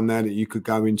another one there that you could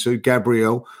go into.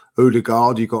 Gabriel,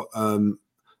 Odegaard, you've got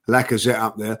Lacazette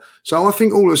up there. So I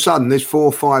think all of a sudden there's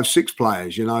 4, 5, 6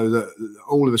 players, that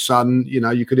all of a sudden,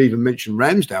 you could even mention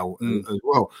Ramsdale as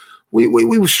well. We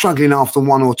were struggling after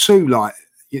 1 or 2, Well,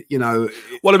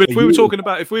 if we were talking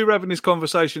about, if we were having this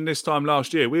conversation this time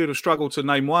last year, we would have struggled to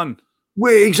name one.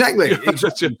 Well, exactly.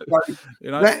 That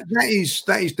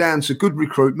is down to good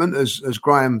recruitment, as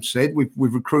Graham said. We've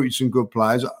recruited some good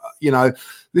players.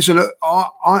 Listen,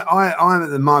 I'm at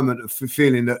the moment of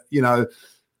feeling that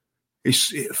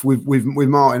it's with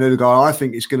Martin Odegaard. I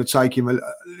think it's going to take him.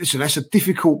 Listen, that's a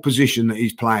difficult position that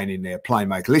he's playing in there,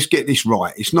 playmaker. Let's get this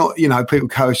right. It's not, people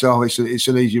go, it's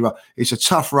an easy role. It's a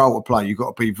tough role to play. You've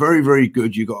got to be very, very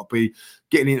good. You've got to be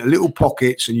getting into little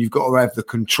pockets, and you've got to have the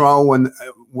control and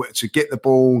to get the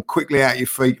ball quickly out your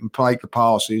feet and play the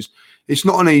passes. It's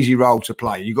not an easy role to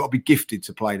play. You've got to be gifted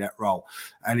to play that role.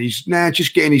 And he's now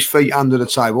just getting his feet under the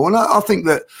table. And I think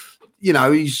that,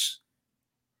 he's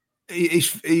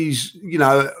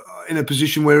in a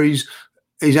position where he's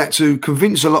had to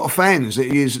convince a lot of fans that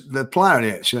he is the player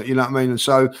yet. You know what I mean? And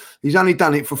so he's only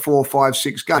done it for 4, 5,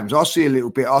 6 games. I see a little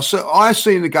bit. I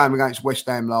see in the game against West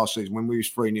Ham last season when we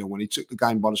was 3-0, when he took the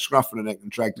game by the scruff of the neck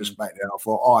and dragged us back there. I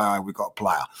thought, we've got a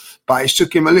player. But it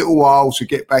took him a little while to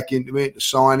get back into it, the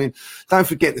signing. Don't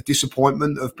forget the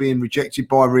disappointment of being rejected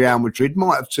by Real Madrid.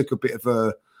 Might have took a bit of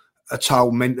a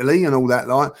toll mentally and all that,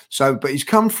 but he's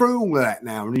come through all of that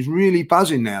now, and he's really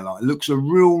buzzing now. Looks a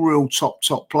real top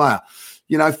player.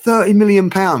 £30 million.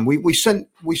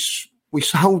 We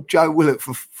sold Joe Willett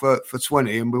for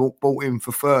 20, and we bought him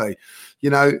for 30.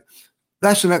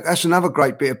 That's another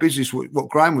great bit of business. What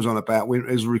Graham was on about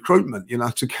is recruitment.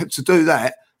 To do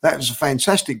that was a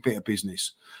fantastic bit of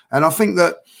business. And I think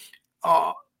that.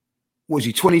 Was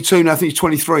he 22? No, I think he's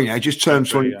 23 now. He just turned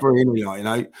 23.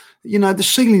 Yeah. The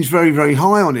ceiling's very, very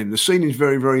high on him. The ceiling's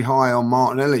very, very high on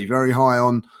Martinelli, very high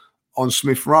on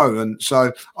Smith Rowe. And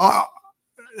so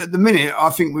at the minute, I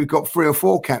think we've got 3 or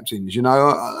 4 captains.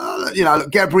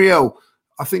 Gabriel,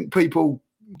 I think people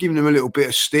giving him a little bit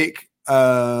of stick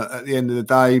at the end of the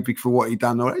day for what he's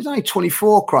done. He's only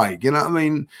 24, Craig.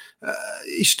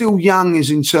 He's still young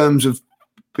as in terms of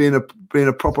being a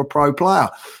proper pro player.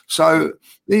 So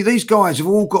these guys have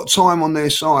all got time on their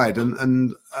side,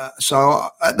 and so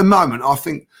at the moment, I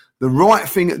think the right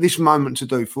thing at this moment to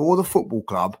do for the football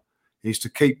club is to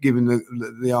keep giving the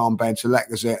armband to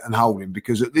Lacazette and Holding,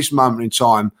 because at this moment in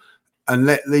time, and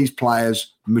let these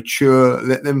players mature,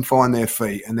 let them find their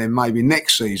feet, and then maybe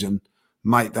next season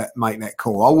make that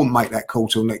call. I wouldn't make that call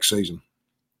till next season.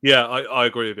 Yeah, I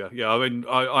agree with you. Yeah, I mean,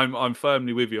 I'm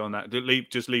firmly with you on that.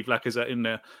 Just leave Lacazette in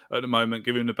there at the moment.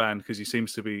 Give him the ban, because he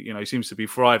seems to be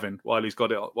thriving while he's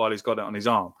got it on his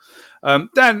arm.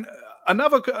 Dan,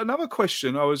 another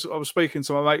question. I was speaking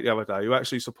to my mate the other day who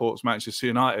actually supports Manchester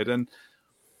United, and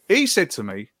he said to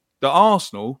me that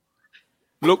Arsenal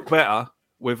look better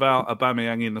without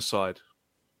Aubameyang in the side.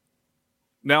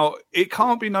 Now, it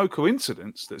can't be no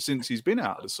coincidence that since he's been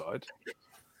out of the side,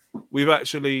 we've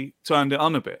actually turned it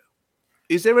on a bit.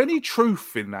 Is there any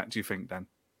truth in that, do you think, Dan?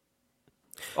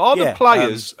 Are the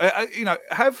players,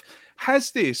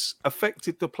 has this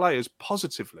affected the players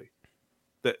positively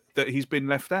that he's been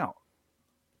left out?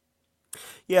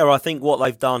 Yeah, I think what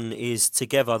they've done is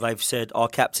together they've said our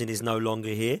captain is no longer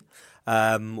here.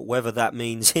 Whether that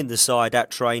means in the side,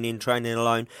 at training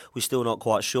alone, we're still not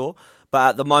quite sure.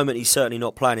 But at the moment, he's certainly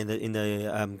not playing in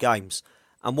the games.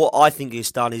 And what I think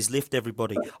it's done is lift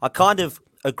everybody. I kind of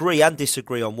agree and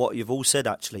disagree on what you've all said,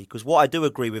 actually, because what I do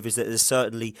agree with is that there's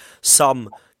certainly some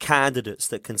candidates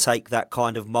that can take that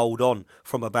kind of mould on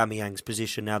from Aubameyang's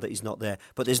position now that he's not there.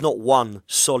 But there's not one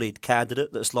solid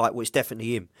candidate that's like, well, it's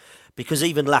definitely him. Because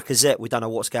even Lacazette, we don't know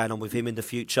what's going on with him in the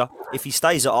future. If he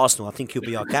stays at Arsenal, I think he'll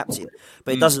be our captain.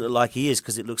 But it doesn't look like he is,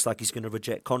 because it looks like he's going to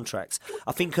reject contracts.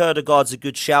 I think Ødegaard's a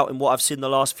good shout in what I've seen the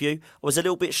last few. I was a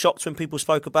little bit shocked when people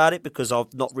spoke about it, because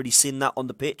I've not really seen that on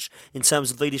the pitch in terms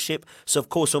of leadership. So, of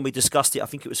course, when we discussed it, I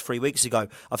think it was 3 weeks ago,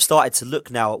 I've started to look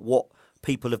now at what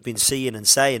people have been seeing and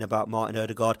saying about Martin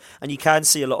Ødegaard, and you can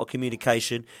see a lot of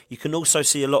communication. You can also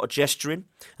see a lot of gesturing,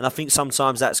 and I think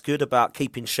sometimes that's good about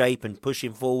keeping shape and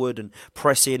pushing forward and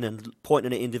pressing and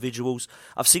pointing at individuals.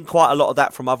 I've seen quite a lot of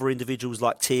that from other individuals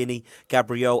like Tierney,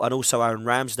 Gabriel, and also Aaron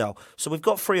Ramsdale. So we've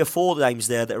got 3 or 4 names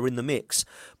there that are in the mix,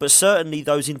 but certainly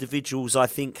those individuals, I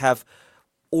think, have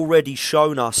already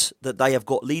shown us that they have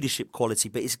got leadership quality,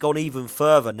 but it's gone even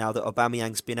further now that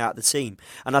Aubameyang's been out of the team.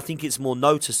 And I think it's more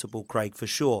noticeable, Craig, for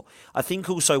sure. I think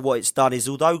also what it's done is,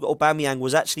 although Aubameyang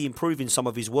was actually improving some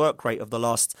of his work rate of the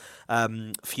last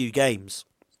few games,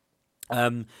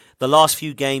 the last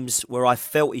few games where I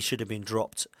felt he should have been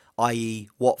dropped, i.e.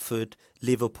 Watford,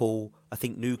 Liverpool, I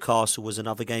think Newcastle was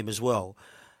another game as well,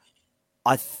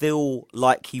 I feel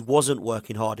like he wasn't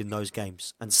working hard in those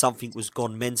games and something was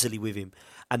gone mentally with him.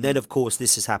 And then, of course,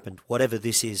 this has happened. Whatever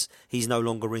this is, he's no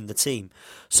longer in the team.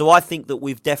 So I think that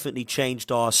we've definitely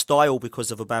changed our style because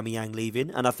of Aubameyang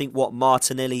leaving. And I think what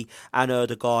Martinelli and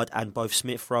Ødegaard and both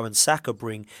Smith Rowe and Saka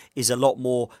bring is a lot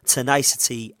more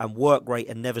tenacity and work rate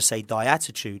and never say die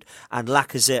attitude. And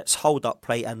Lacazette's hold-up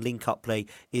play and link-up play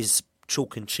is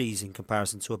chalk and cheese in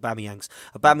comparison to Aubameyang's.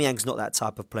 Aubameyang's not that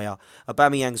type of player.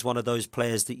 Aubameyang's one of those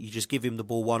players that you just give him the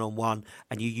ball one-on-one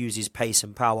and you use his pace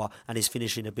and power and his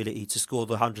finishing ability to score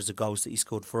the hundreds of goals that he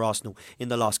scored for Arsenal in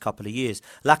the last couple of years.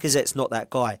 Lacazette's not that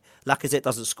guy. Lacazette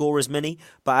doesn't score as many,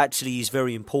 but actually he's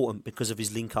very important because of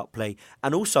his link-up play.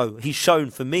 And also, he's shown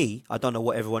for me, I don't know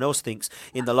what everyone else thinks,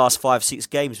 in the last 5-6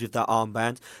 games with that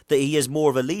armband, that he is more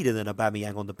of a leader than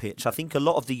Aubameyang on the pitch. I think a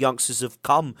lot of the youngsters have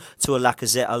come to a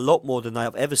Lacazette a lot more than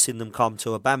I've ever seen them come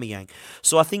to Aubameyang.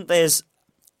 So I think there's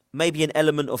maybe an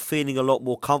element of feeling a lot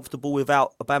more comfortable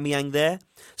without Aubameyang there.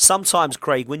 Sometimes,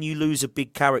 Craig, when you lose a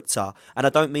big character, and I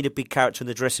don't mean a big character in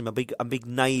the dressing room, a big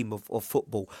name of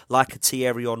football, like a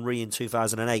Thierry Henry in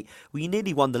 2008, we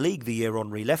nearly won the league the year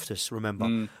Henry left us,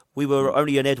 remember? We were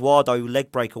only an Eduardo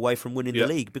leg break away from winning the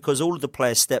league because all of the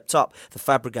players stepped up. The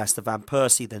Fabregas, the Van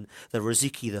Persie, then the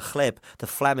Rosicky, the Gleb, the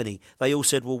Flamini. They all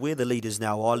said, well, we're the leaders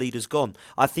now. Our leader's gone.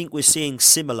 I think we're seeing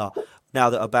similar now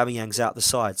that Aubameyang's out the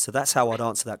side. So that's how I'd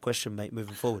answer that question, mate,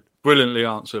 moving forward. Brilliantly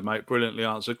answered, mate. Brilliantly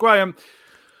answered. Graham,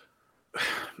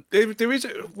 there is,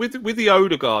 with the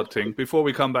Ødegaard thing, before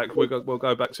we come back, we'll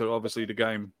go back to, obviously, the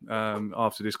game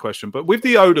after this question. But with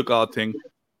the Ødegaard thing,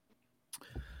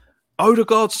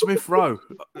 Ødegaard, Smith Rowe,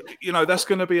 you know, that's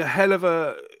going to be a hell of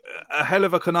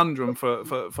a conundrum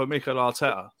for Mikel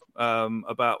Arteta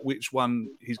about which one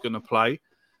he's going to play.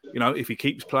 You know, if he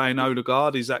keeps playing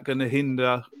Ødegaard, is that going to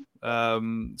hinder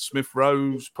Smith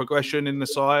Rowe's progression in the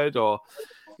side? Or,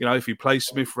 you know, if he plays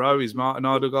Smith Rowe, is Martin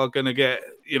Ødegaard going to get,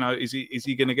 you know, is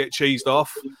he going to get cheesed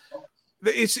off?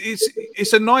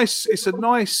 It's a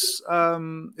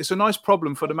nice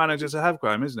problem for the manager to have,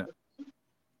 Graham, isn't it?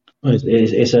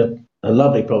 It's a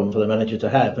lovely problem for the manager to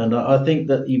have. And I think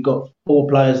that you've got 4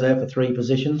 players there for 3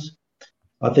 positions.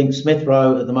 I think Smith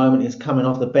Rowe at the moment is coming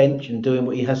off the bench and doing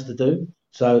what he has to do.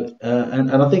 So,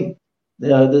 and I think, you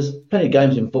know, there's plenty of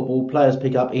games in football. Players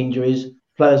pick up injuries,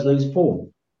 players lose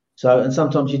form. So, and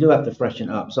sometimes you do have to freshen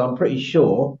it up. So I'm pretty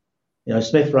sure, you know,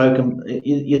 Smith Rowe can,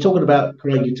 you're talking about,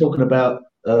 Craig, you're talking about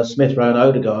Smith Rowe and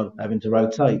Ødegaard having to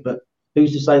rotate, but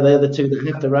who's to say they're the 2 that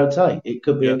have to rotate? It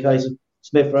could be a case of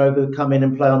Smith Rowe could come in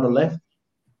and play on the left.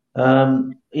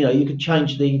 You know, you could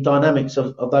change the dynamics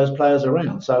of those players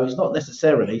around. So it's not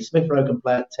necessarily Smith Rowe can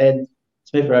play at 10,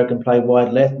 Smith Rowe can play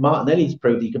wide left. Martinelli's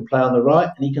proved he can play on the right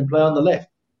and he can play on the left.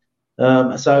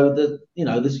 So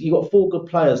you've got 4 good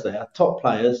players there, top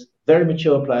players, very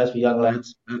mature players for young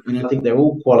lads, and I think they're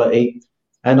all quality.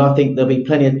 And I think there'll be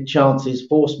plenty of chances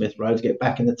for Smith Rowe to get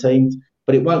back in the team,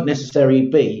 but it won't necessarily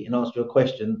be, in answer to your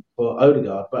question, for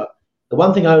Ødegaard. But the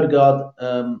one thing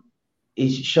Ødegaard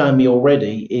is showing me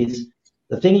already is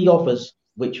the thing he offers,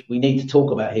 which we need to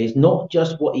talk about here, is not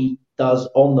just what he does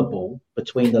on the ball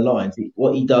between the lines,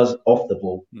 what he does off the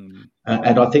ball.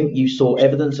 And I think you saw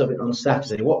evidence of it on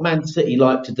Saturday. What Man City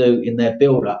like to do in their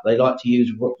build-up, they like to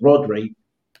use Rodri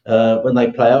when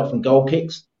they play out from goal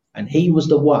kicks. And he was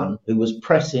the one who was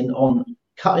pressing on,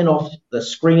 cutting off,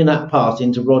 screening that pass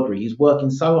into Rodri. He's working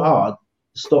so hard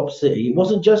stop City. It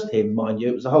wasn't just him, mind you.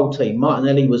 It was the whole team.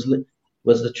 Martinelli was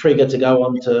the trigger to go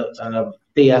on to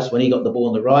Diaz when he got the ball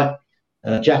on the right.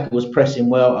 Xhaka was pressing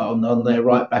well on their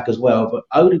right back as well. But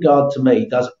Odegaard, to me,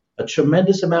 does a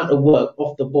tremendous amount of work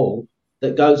off the ball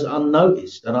that goes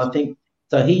unnoticed. And I think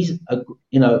so. He's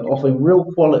offering real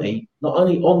quality, not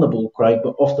only on the ball, Craig,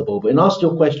 but off the ball. But in answer to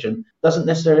your question, doesn't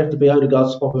necessarily have to be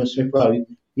Odegaard, Spofford, and Smith Rowe.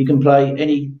 You can play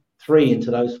any three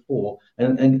into those four,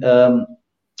 and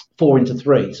 4 into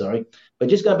 3. Sorry, but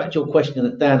just going back to your question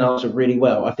that Dan answered really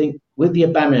well. I think with the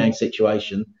Aubameyang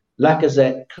situation,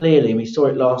 Lacazette clearly, and we saw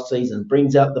it last season,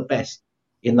 brings out the best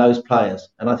in those players.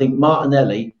 And I think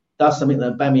Martinelli does something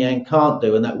that Aubameyang can't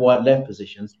do in that wide left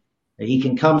position. He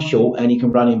can come short and he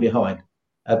can run in behind.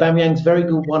 Aubameyang's very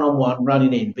good one-on-one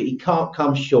running in, but he can't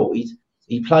come short.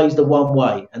 He plays the one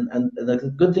way. And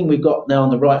the good thing we've got now on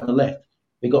the right and the left,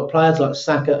 we've got players like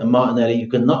Saka and Martinelli who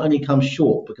can not only come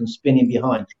short, but can spin in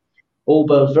behind.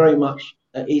 Albert's very much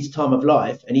at his time of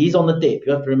life, and he's on the dip.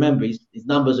 You have to remember his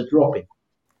numbers are dropping.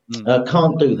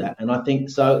 Can't do that. And I think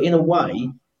so, in a way,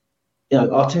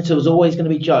 Arteta was always going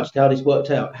to be judged how this worked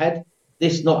out. Had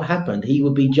this not happened, he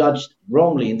would be judged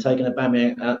wrongly in taking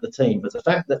Aubameyang out of the team. But the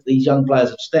fact that these young players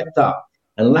have stepped up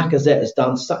and Lacazette has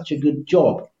done such a good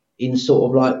job in sort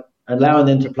of like allowing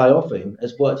them to play off him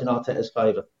has worked in Arteta's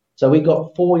favour. So we've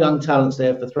got 4 young talents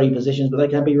there for 3 positions, but they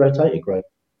can be rotated, Greg.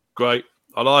 Great.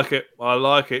 I like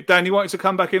it. Dan, you wanted to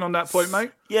come back in on that point,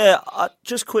 mate? Yeah,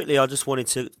 just quickly, I just wanted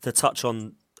to touch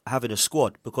on having a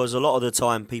squad, because a lot of the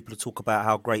time people talk about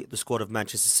how great the squad of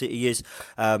Manchester City is,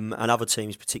 and other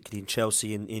teams, particularly in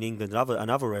Chelsea, in England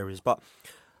and other areas. But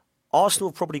Arsenal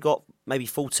have probably got maybe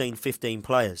 14, 15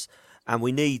 players, and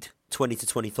we need 20 to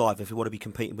 25 if we want to be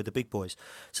competing with the big boys.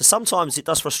 So sometimes it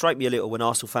does frustrate me a little when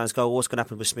Arsenal fans go, what's going to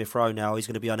happen with Smith Rowe now? He's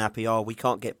going to be unhappy. Oh, we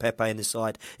can't get Pepe in the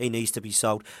side. He needs to be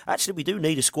sold. Actually, we do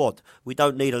need a squad. We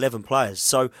don't need 11 players.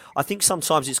 So I think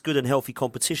sometimes it's good and healthy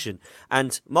competition.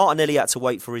 And Martinelli had to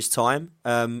wait for his time.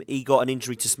 He got an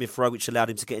injury to Smith Rowe, which allowed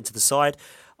him to get into the side.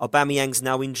 Aubameyang's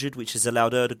now injured, which has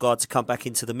allowed Odegaard to come back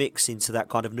into the mix, into that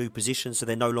kind of new position. So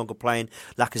they're no longer playing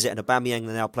Lacazette and Aubameyang.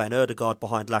 They're now playing Odegaard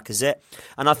behind Lacazette.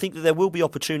 And I think that there will be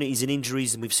opportunities in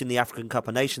injuries, and we've seen the African Cup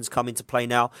of Nations come into play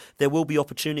now. There will be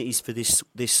opportunities for this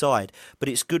side. But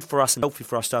it's good for us and healthy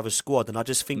for us to have a squad. And I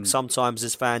just think sometimes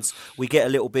as fans, we get a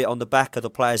little bit on the back of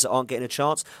the players that aren't getting a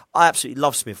chance. I absolutely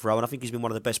love Smith Rowe, and I think he's been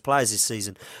one of the best players this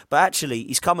season. But actually,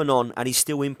 he's coming on and he's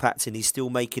still impacting. He's still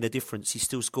making a difference. He's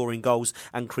still scoring goals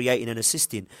and creating and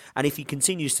assisting. And if he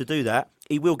continues to do that,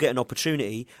 he will get an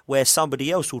opportunity where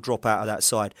somebody else will drop out of that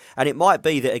side. And it might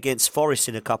be that against Forest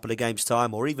in a couple of games'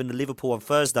 time, or even Liverpool on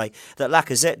Thursday, that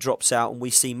Lacazette drops out and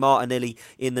we see Martinelli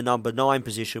in the number 9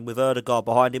 position with Odegaard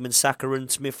behind him and Saka and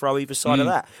Smith Rowe either side of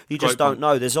that. You just don't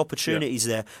know. There's opportunities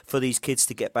there for these kids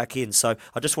to get back in. So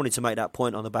I just wanted to make that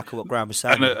point on the back of what Graham was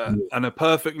saying. And a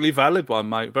perfectly valid one,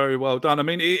 mate. Very well done. I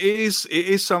mean, it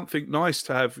is something nice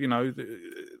to have,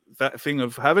 that thing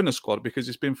of having a squad, because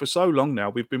it's been for so long now.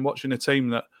 We've been watching a team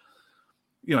that,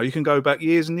 you can go back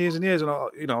years and years and years. And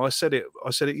I said it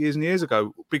years and years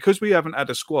ago. Because we haven't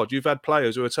had a squad, you've had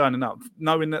players who are turning up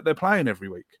knowing that they're playing every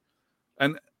week,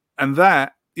 and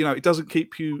that it doesn't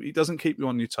keep you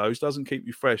on your toes, doesn't keep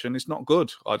you fresh, and it's not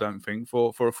good. I don't think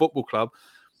for a football club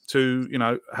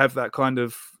to have that kind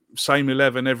of same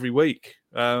 11 every week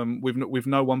with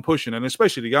no one pushing, and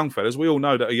especially the young fellas. We all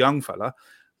know that a young fella,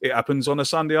 it happens on a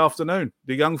Sunday afternoon.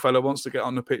 The young fella wants to get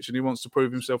on the pitch and he wants to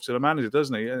prove himself to the manager,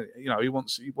 doesn't he? He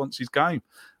wants his game.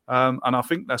 And I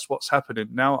think that's what's happening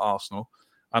now at Arsenal.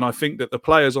 And I think that the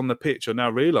players on the pitch are now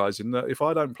realising that if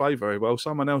I don't play very well,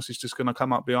 someone else is just going to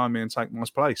come up behind me and take my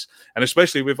place. And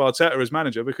especially with Arteta as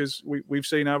manager, because we've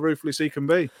seen how ruthless he can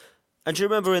be. And do you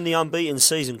remember in the unbeaten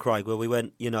season, Craig, where we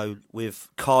went, with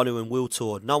Kanu and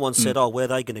Wiltord, no one said, where are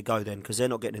they going to go then? Because they're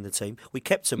not getting in the team. We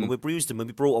kept them and we bruised them and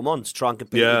we brought them on to try and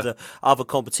compete with the other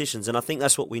competitions. And I think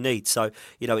that's what we need. So,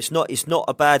 it's not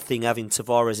a bad thing having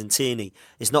Tavares and Tierney.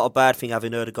 It's not a bad thing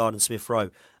having Odegaard and Smith Rowe.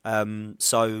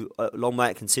 So long may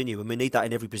it continue. And we need that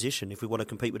in every position if we want to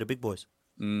compete with the big boys.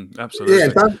 Absolutely. Yeah,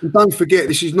 don't forget,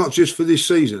 this is not just for this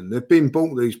season. They've been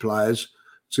bought, these players,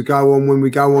 to go on when we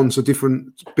go on to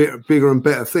different, bigger and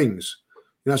better things.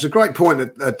 It's a great point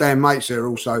that Dan makes there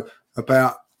also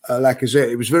about Lacazette.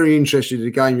 It was very interesting in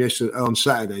the game yesterday on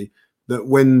Saturday that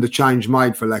when the change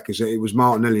made for Lacazette, it was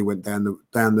Martinelli went down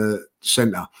the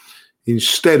centre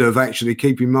instead of actually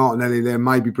keeping Martinelli there,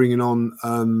 maybe bringing on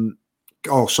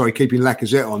keeping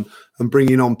Lacazette on and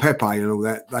bringing on Pepe and all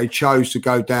that. They chose to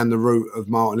go down the route of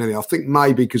Martinelli. I think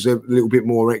maybe because they're a little bit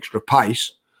more extra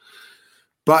pace.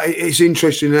 But it's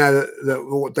interesting now that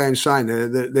what Dan's saying there,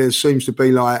 that there seems to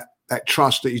be like that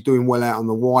trust that he's doing well out on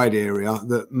the wide area,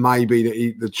 that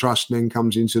maybe the trust then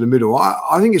comes into the middle.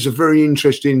 I think it's a very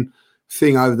interesting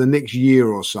thing over the next year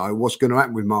or so. What's going to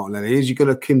happen with Martinelli? Is he going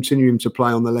to continue him to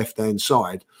play on the left-hand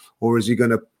side, or is he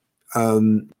going to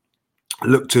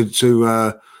look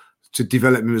to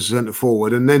develop him as a centre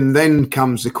forward? And then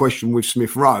comes the question with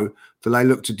Smith Rowe: do they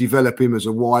look to develop him as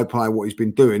a wide player, what he's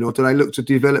been doing, or do they look to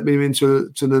develop him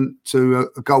into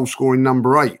a goal scoring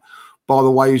number 8? By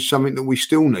the way, is something that we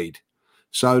still need.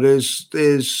 So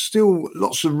there's still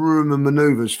lots of room and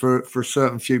manoeuvres for a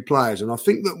certain few players. And I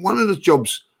think that one of the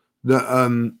jobs that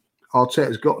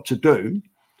Arteta's got to do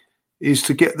is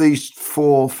to get these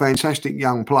 4 fantastic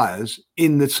young players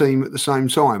in the team at the same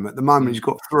time. At the moment, he's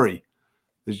got 3.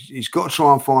 He's got to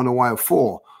try and find a way of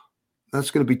 4.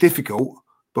 That's going to be difficult,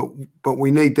 but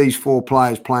we need these 4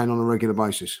 players playing on a regular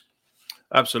basis.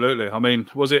 Absolutely. I mean,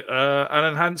 was it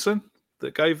Alan Hansen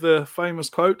that gave the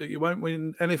famous quote that you won't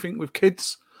win anything with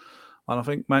kids? And I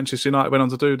think Manchester United went on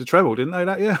to do the treble, didn't they,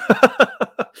 that year?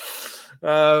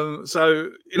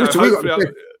 So, we've got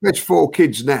the best 4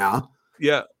 kids now.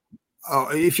 Yeah.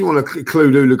 If you want to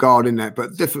include Odegaard in that,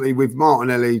 but definitely with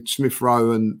Martinelli, Smith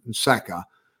Rowe and Saka,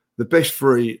 the best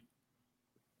 3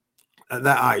 at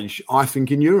that age, I think,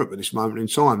 in Europe at this moment in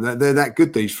time. They're that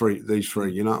good, these three,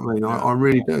 you know what I mean? I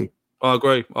really do. I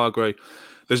agree.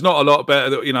 There's not a lot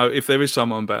better. If there is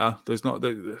someone better, there's not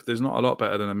a lot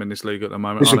better than them in this league at the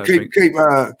moment. Listen,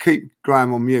 keep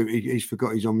Graham on mute. He's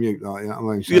forgot he's on mute. Like, you know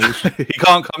what I mean? So he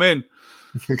can't come in.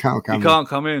 He can't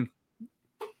come in.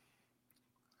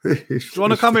 Do you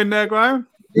want to come in there, Graham?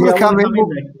 I want to come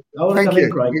in,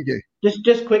 Craig. Thank you.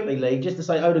 Just quickly, Lee, just to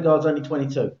say Odegaard's only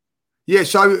 22. Yeah,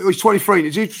 so it was 23.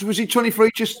 Was he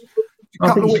 23 just a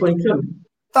couple of weeks? 22.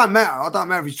 Don't matter. I don't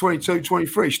matter if he's 22,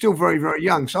 23. He's still very, very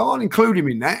young. So I'll include him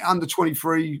in that, under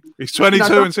 23. He's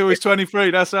 22 until he's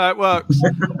 23. That's how it works.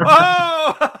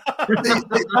 Oh!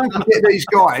 Don't forget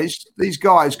these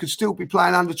guys could still be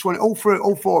playing under 20. All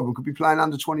 4 of them could be playing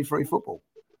under 23 football.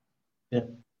 Yeah.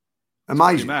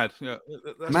 Amazing. Mad. Yeah,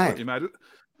 that's mad. Pretty mad.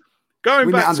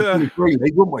 Going back to under 23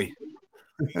 league, wouldn't we?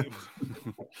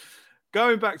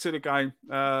 Going back to the game,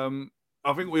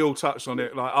 I think we all touched on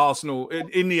it. Like Arsenal,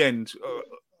 in the end,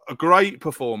 a great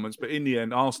performance, but in the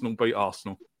end, Arsenal beat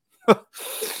Arsenal.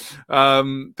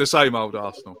 The same old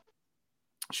Arsenal,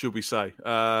 should we say?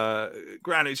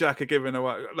 Granit Xhaka giving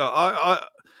away. Look,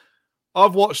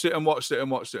 I've watched it and watched it and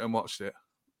watched it and watched it,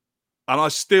 and I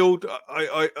still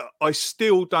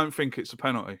don't think it's a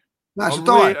penalty. That's a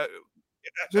dive.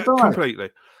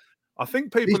 Completely. I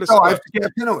think people He's dived to get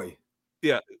a penalty.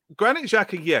 Yeah, Granit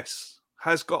Xhaka, yes,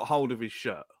 has got hold of his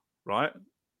shirt, right?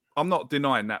 I'm not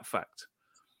denying that fact.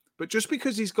 But just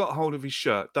because he's got hold of his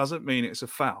shirt doesn't mean it's a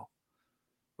foul,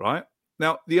 right?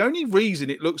 Now, the only reason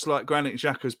it looks like Granit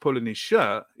Xhaka's pulling his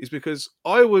shirt is because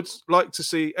I would like to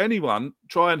see anyone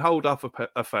try and hold up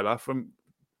a fella from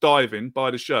diving by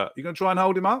the shirt. You're going to try and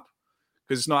hold him up?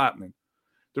 Because it's not happening.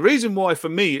 The reason why, for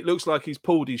me, it looks like he's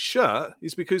pulled his shirt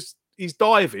is because he's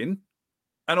diving.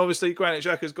 And obviously, Granit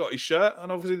Xhaka's got his shirt,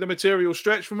 and obviously the material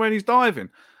stretched from when he's diving.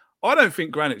 I don't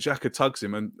think Granit Xhaka tugs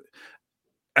him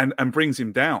and brings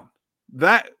him down.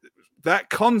 That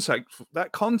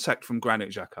contact from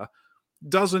Granit Xhaka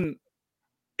doesn't,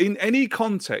 in any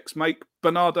context, make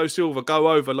Bernardo Silva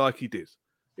go over like he did.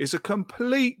 It's a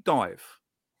complete dive.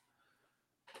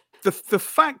 The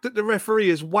fact that the referee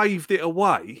has waved it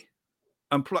away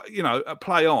and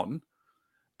play on,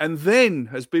 and then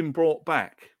has been brought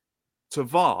back to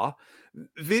VAR.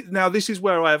 Now, this is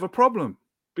where I have a problem,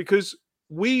 because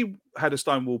we had a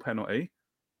Stonewall penalty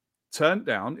turned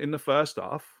down in the first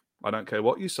half. I don't care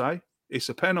what you say. It's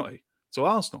a penalty to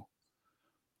Arsenal.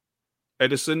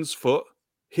 Ederson's foot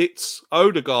hits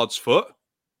Odegaard's foot,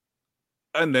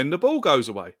 and then the ball goes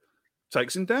away.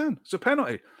 Takes him down. It's a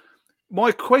penalty.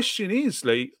 My question is,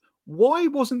 Lee, why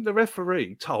wasn't the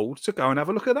referee told to go and have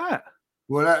a look at that?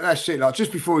 Well, that's it. Like,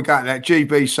 just before we go into that,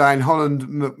 GB saying Holland,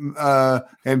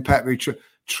 Mbappe,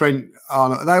 Trent,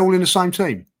 are they all in the same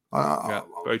team? Yeah,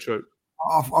 very true.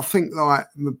 I think like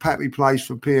Mbappe plays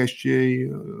for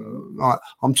PSG.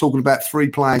 I'm talking about 3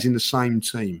 players in the same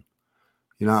team.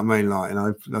 You know what I mean? Like,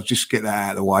 I'll just get that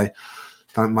out of the way.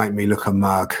 Don't make me look a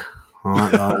mug. All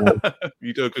right,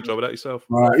 you do a good job of that yourself.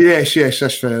 Right. Yes,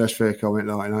 that's fair. That's fair comment.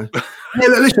 Yeah,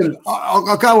 listen,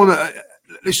 I'll go on.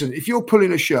 Listen, if you're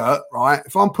pulling a shirt, right?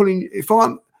 If I'm pulling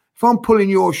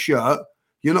your shirt,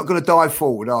 you're not going to dive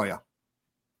forward, are you?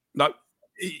 No.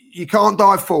 You can't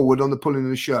dive forward on the pulling of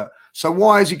the shirt. So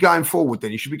why is he going forward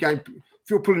then? You should be going. If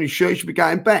you're pulling his shirt, you should be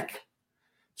going back.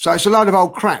 So it's a load of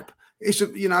old crap. It's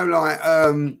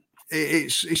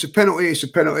it's a penalty. It's a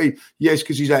penalty. Yes,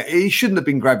 because he shouldn't have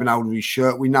been grabbing hold of his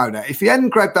shirt. We know that. If he hadn't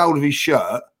grabbed hold of his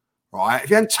shirt, right? If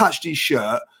he hadn't touched his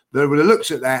shirt, they would have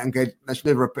looked at that and go, "That's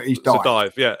never he's dived." It's a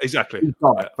dive. Yeah, exactly. He's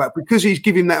dived. Yeah. But because he's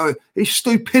giving that, it's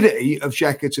stupidity of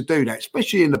Xhaka to do that,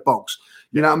 especially in the box.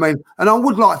 You know what I mean? And I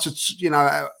would like to,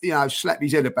 slap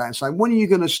his head about and say, when are you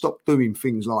going to stop doing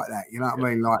things like that? You know what I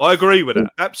mean? Like, I agree with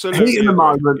that. Absolutely. Heat in the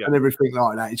moment and everything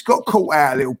like that. He's got caught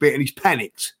out a little bit and he's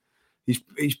panicked.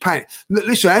 He's panicked.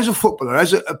 Listen, as a footballer,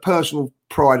 as a personal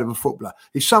pride of a footballer,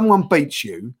 if someone beats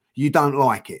you, you don't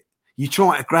like it. You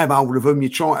try to grab hold of them, you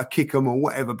try to kick them or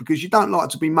whatever, because you don't like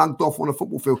to be mugged off on a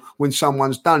football field when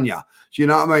someone's done you. Do you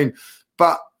know what I mean?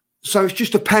 But so it's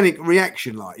just a panic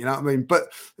reaction, like, you know what I mean?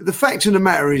 But the fact of the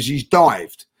matter is he's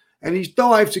dived. And he's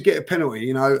dived to get a penalty,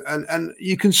 and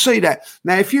you can see that.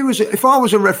 Now, if I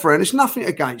was a referee, and it's nothing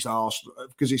against Arsenal,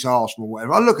 because it's Arsenal or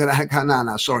whatever, I look at that and go,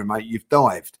 no, sorry, mate, you've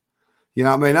dived. You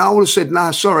know what I mean? I would have said,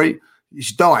 no, sorry,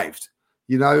 he's dived,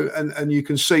 and you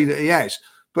can see that he has.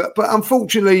 But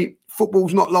unfortunately,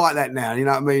 football's not like that now, you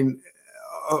know what I mean,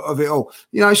 of it all.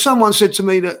 Someone said to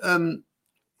me that,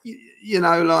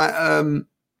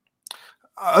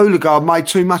 Odegaard made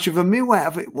too much of a meal out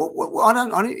of it. I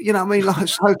don't, you know what I mean? Like,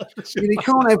 so you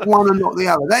can't have one and not the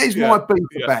other. That is my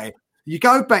beef about it. You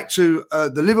go back to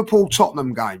the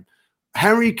Liverpool-Tottenham game.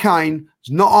 Harry Kane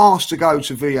is not asked to go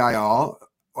to VAR,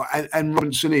 and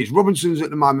Robinson is. Robinson's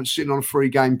at the moment sitting on a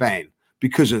 3-game ban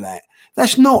because of that.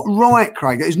 That's not right,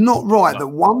 Craig. It's not right that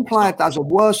one player does a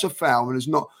worse foul and it's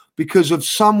not because of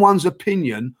someone's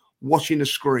opinion watching a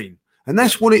screen. And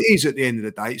that's what it is at the end of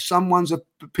the day. It's someone's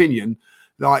opinion.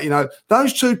 Like,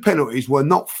 those 2 penalties were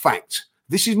not fact.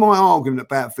 This is my argument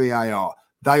about VAR.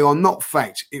 They are not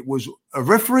fact. It was a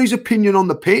referee's opinion on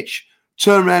the pitch,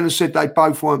 turned around and said they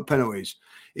both weren't penalties.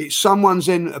 It's someone's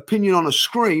opinion on a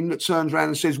screen that turns around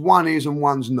and says one is and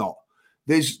one's not.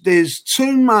 There's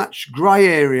too much grey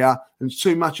area and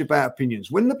too much about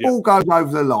opinions. When the ball goes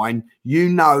over the line, you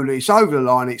know that it's over the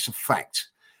line, it's a fact.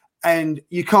 And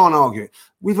you can't argue it.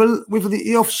 With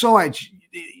the offside,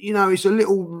 it's a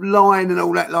little line and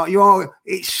all that. Like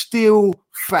it's still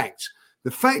fact.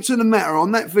 The fact of the matter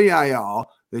on that VAR,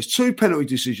 there's 2 penalty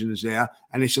decisions there,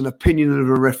 and it's an opinion of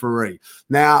a referee.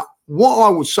 Now, what I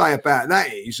would say about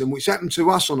that is, and it's happened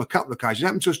to us on a couple of occasions,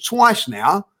 happened to us twice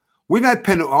now. We've had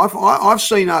penalty. I've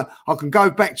seen. I can go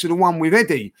back to the one with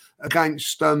Eddie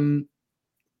against.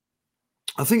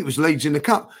 I think it was Leeds in the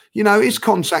cup. It's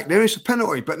contact there. It's a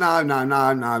penalty, but no,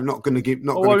 not going to give.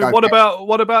 Not going to go.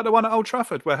 What about the one at Old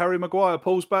Trafford where Harry Maguire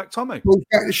pulls back Tommy? Pulls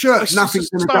back the shirt. Nothing's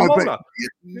going to go back.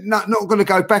 Not going to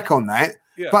go back on that.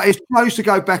 Yeah. But it's supposed to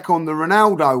go back on the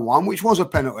Ronaldo one, which was a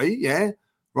penalty. Yeah,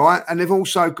 right. And they've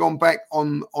also gone back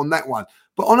on that one.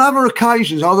 But on other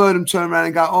occasions, I've heard them turn around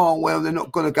and go, "Oh, well, they're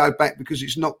not going to go back because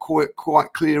it's not quite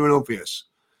clear and obvious."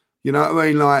 You know what I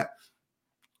mean? Like.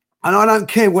 And I don't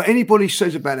care what anybody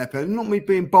says about that penalty, not me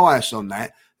being biased on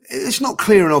that. It's not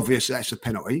clear and obvious that's a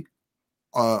penalty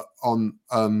on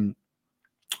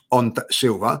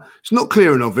Silva. It's not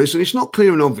clear and obvious, and it's not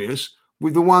clear and obvious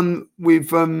with the one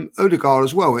with Odegaard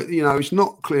as well. It's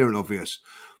not clear and obvious.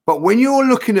 But when you're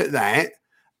looking at that,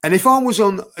 and if I was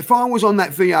on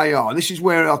that VAR, this is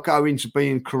where I go into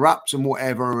being corrupt and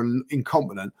whatever and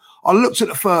incompetent. I looked at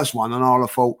the first one and I'd have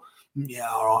thought, yeah,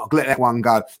 all right, I'll let that one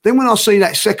go. Then when I see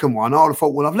that second one, I'd have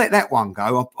thought, well, I've let that one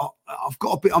go. I've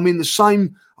got a bit. I'm in the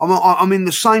same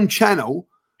channel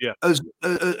as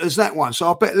that one,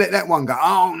 so I better let that one go.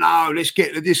 Oh no, let's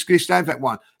have that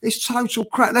one. It's total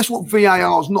crap. That's what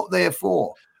VAR is not there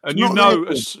for. And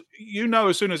as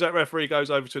soon as that referee goes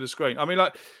over to the screen, I mean,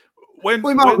 like when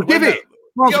we might give it.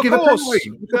 Of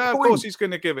course he's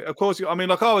going to give it. Of course, I mean,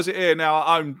 like I was here now,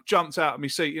 I jumped out of my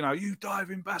seat. You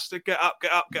diving bastard, get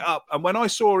up. And when I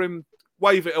saw him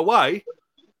wave it away,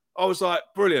 I was like,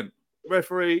 brilliant,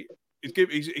 referee.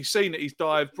 He's seen it. He's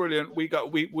dived. Brilliant. We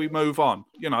move on.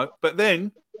 But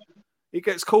then he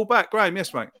gets called back. Graham,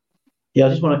 yes, mate. Yeah, I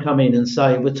just want to come in and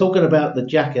say we're talking about the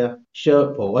Xhaka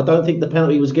shirt pull. I don't think the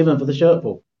penalty was given for the shirt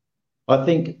pull. I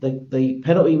think the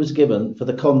penalty was given for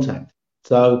the contact.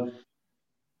 So.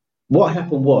 What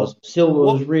happened was Silva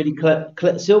was really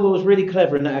Silva was really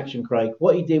clever in that action, Craig.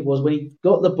 What he did was when he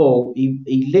got the ball,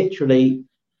 he literally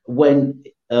went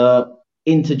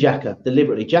into Xhaka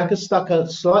deliberately. Xhaka stuck a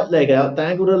slight leg out,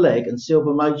 dangled a leg, and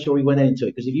Silva made sure he went into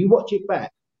it. Because if you watch it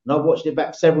back, and I've watched it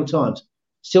back several times,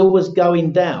 Silva's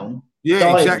going down. Yeah,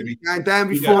 diving. Exactly. Going down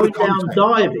before the contact.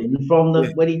 Diving from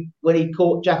the when he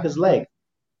caught Xhaka's leg.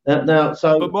 But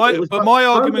my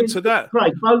argument to that,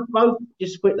 Craig, both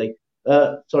just quickly.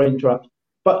 Sorry to interrupt,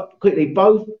 but quickly,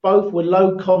 both were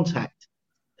low contact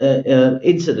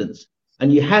incidents,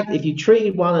 And if you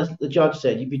treated one, as the judge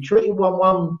said, if you treated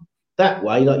one that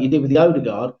way, like you did with the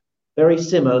Odegaard, very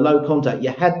similar, low contact,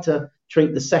 you had to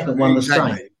treat the second one the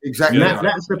same. Exactly. And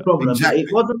that's the problem. Exactly.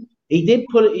 It wasn't. He did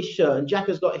pull at his shirt, and Jack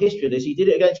has got a history of this. He did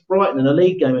it against Brighton in a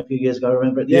league game a few years ago, I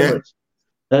remember, at the Emirates.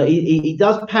 He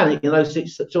does panic in those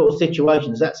sort of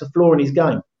situations. That's a flaw in his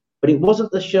game. But it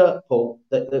wasn't the shirt pull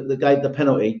that gave the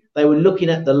penalty. They were looking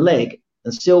at the leg,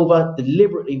 and Silva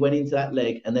deliberately went into that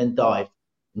leg and then dived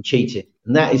and cheated.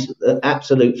 And that is an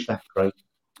absolute fact, Craig.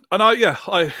 And I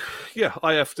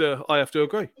have to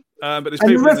agree. But there's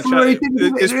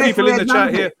people in the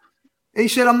chat here. He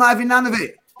said, "I'm not having none of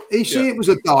it." He said it was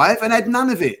a dive and had none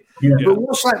of it. Yeah. But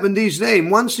what's happened is then,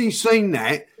 once he's seen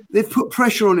that, they've put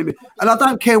pressure on him. And I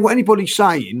don't care what anybody's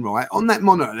saying, right? On that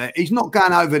monitor there, he's not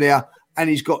going over there and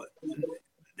he's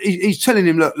telling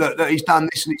him, look, he's done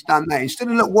this and he's done that. Instead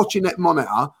of watching that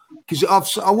monitor, because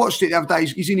I watched it the other day,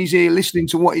 he's in his ear listening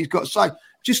to what he's got to say.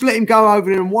 Just let him go over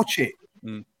there and watch it.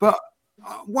 But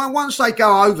once they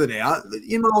go over there,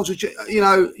 you might as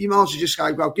well just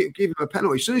go, well, give him a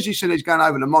penalty. As soon as he said he's going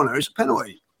over the monitor, it's a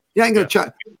penalty. You ain't going to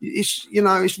check.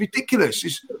 It's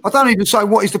ridiculous. I don't even say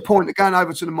what is the point of going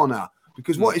over to the monitor,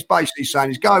 because what he's basically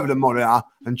saying is go over the monitor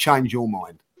and change your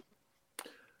mind.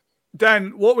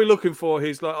 Dan, what we're looking for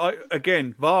is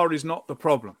VAR is not the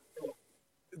problem.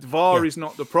 VAR is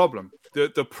not the problem.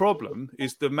 The problem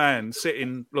is the man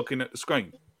sitting looking at the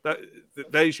screen.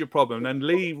 There's your problem. And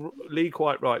Lee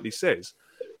quite rightly says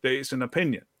that it's an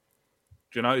opinion.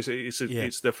 Do you know,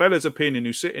 it's the fella's opinion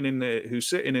who's sitting in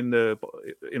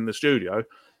the studio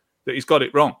that he's got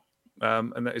it wrong,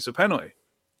 and that it's a penalty.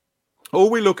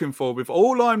 All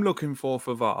I'm looking for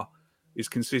VAR is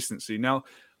consistency. Now,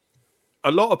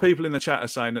 a lot of people in the chat are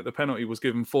saying that the penalty was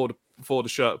given for the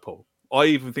shirt pull. I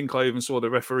even saw the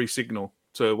referee signal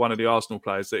to one of the Arsenal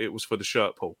players that it was for the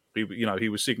shirt pull. He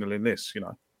was signalling this.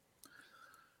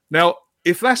 Now,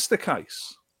 if that's the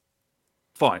case,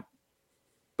 fine.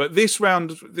 But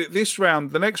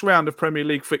the next round of Premier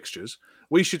League fixtures,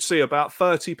 we should see about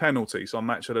 30 penalties on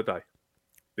Match of the Day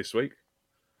this week,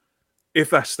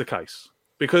 if that's the case.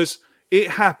 Because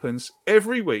it happens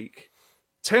every week,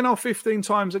 10 or 15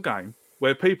 times a game,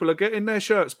 where people are getting their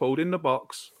shirts pulled in the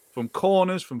box from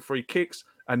corners, from free kicks,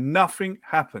 and nothing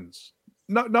happens.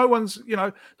 No one's,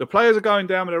 the players are going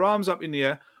down with their arms up in the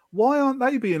air. Why aren't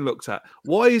they being looked at?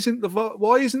 Why isn't the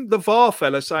VAR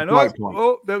fella saying,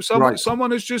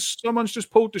 someone's just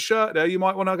pulled the shirt there. You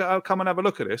might want to come and have a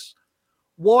look at this.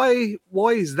 Why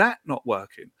is that not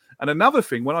working? And another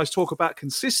thing, when I talk about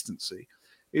consistency,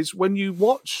 is when you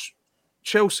watch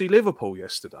Chelsea-Liverpool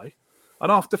yesterday, and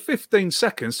after 15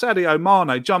 seconds, Sadio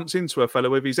Mane jumps into a fella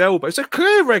with his elbow. It's a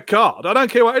clear red card. I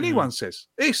don't care what anyone says.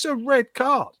 It's a red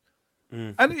card.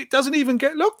 And it doesn't even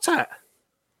get looked at.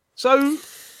 So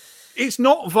it's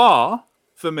not VAR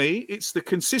for me. It's the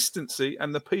consistency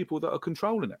and the people that are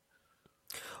controlling it.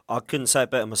 I couldn't say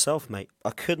it better myself, mate.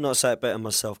 I could not say it better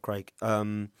myself, Craig.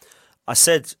 I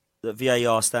said that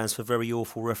VAR stands for very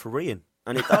awful refereeing,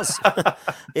 and it does.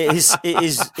 It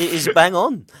is bang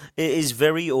on. It is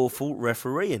very awful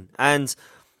refereeing. And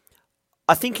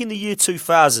I think in the year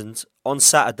 2000, on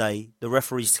Saturday, the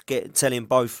referees telling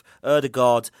both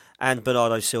Odegaard and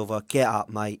Bernardo Silva, get up,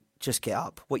 mate. Just get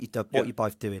up. What you're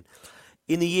both doing.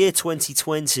 In the year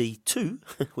 2022,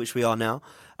 which we are now,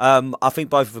 I think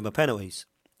both of them are penalties.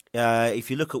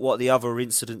 If you look at what the other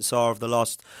incidents are of the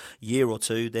last year or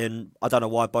two, then I don't know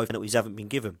why both penalties haven't been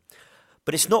given.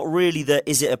 But it's not really that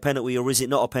is it a penalty or is it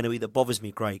not a penalty that bothers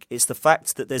me, Craig. It's the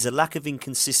fact that there's a lack of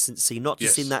inconsistency, not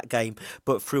just in that game,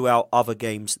 but throughout other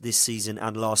games this season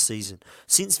and last season.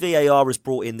 Since VAR was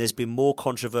brought in, there's been more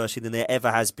controversy than there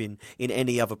ever has been in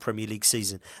any other Premier League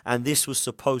season. And this was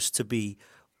supposed to be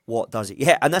what does it.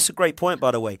 Yeah, and that's a great point,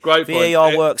 by the way.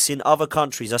 VAR works in other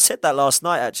countries. I said that last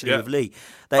night, actually, with Lee.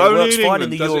 It works fine in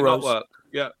the Euros.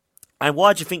 Yeah. And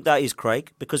why do you think that is,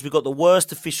 Craig? Because we've got the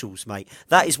worst officials, mate.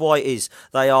 That is why it is.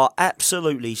 They are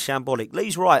absolutely shambolic.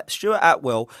 Lee's right. Stuart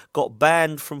Atwell got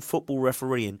banned from football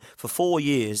refereeing for 4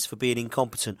 years for being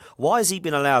incompetent. Why has he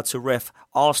been allowed to ref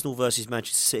Arsenal versus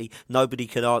Manchester City? Nobody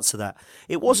can answer that.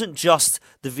 It wasn't just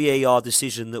the VAR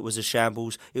decision that was a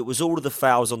shambles. It was all of the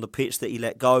fouls on the pitch that he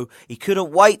let go. He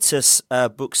couldn't wait to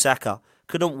book Saka.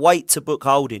 Couldn't wait to book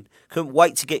Holding. Couldn't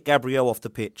wait to get Gabriel off the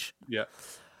pitch. Yeah.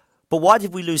 But why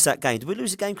did we lose that game? Did we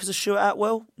lose the game because of Stuart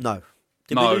Atwell? No.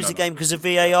 Did we lose the game because of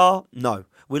VAR? No.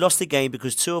 We lost the game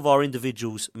because two of our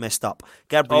individuals messed up,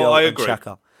 Gabriel and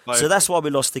Xhaka. So that's why we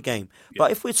lost the game. Yeah.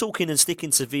 But if we're talking and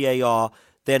sticking to VAR,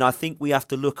 then I think we have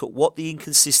to look at what the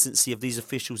inconsistency of these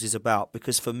officials is about.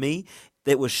 Because for me,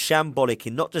 that was shambolic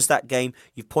in not just that game.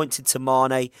 You've pointed to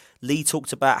Mane. Lee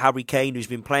talked about Harry Kane, who's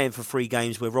been playing for 3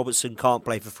 games, where Robertson can't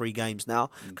play for 3 games now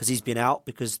because he's been out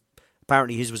because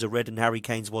apparently his was a red and Harry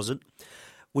Kane's wasn't.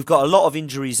 We've got a lot of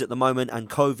injuries at the moment and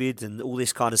COVID and all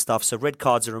this kind of stuff. So red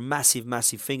cards are a massive,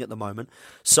 massive thing at the moment.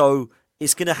 So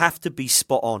it's going to have to be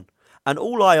spot on. And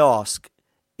all I ask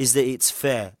is that it's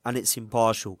fair and it's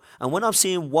impartial. And when I'm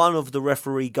seeing one of the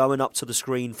referee going up to the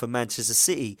screen for Manchester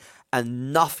City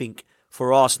and nothing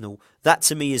for Arsenal, that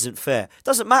to me isn't fair. It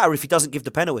doesn't matter if he doesn't give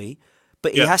the penalty,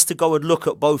 but he has to go and look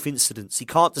at both incidents. He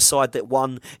can't decide that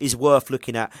one is worth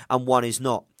looking at and one is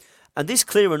not. And this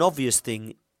clear and obvious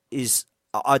thing is...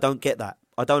 I don't get that.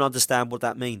 I don't understand what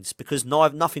that means because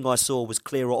nothing I saw was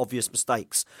clear or obvious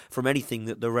mistakes from anything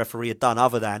that the referee had done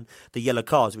other than the yellow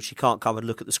cards, which you can't come and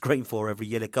look at the screen for every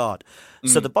yellow card.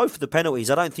 So both of the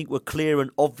penalties I don't think were clear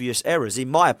and obvious errors,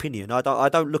 in my opinion. I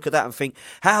don't look at that and think,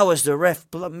 how has the ref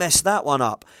messed that one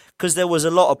up? Because there was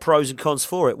a lot of pros and cons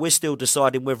for it. We're still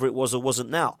deciding whether it was or wasn't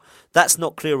now. That's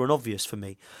not clear and obvious for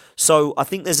me. So I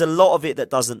think there's a lot of it that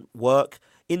doesn't work.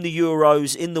 In the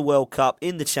Euros, in the World Cup,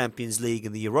 in the Champions League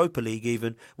and the Europa League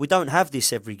even, we don't have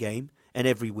this every game and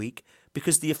every week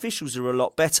because the officials are a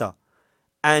lot better.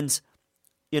 And,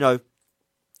 you know,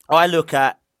 I look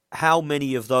at how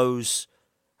many of those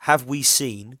have we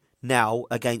seen now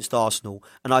against Arsenal,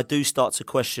 and I do start to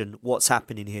question what's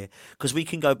happening here because we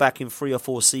can go back in 3 or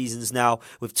 4 seasons now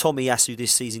with Tomiyasu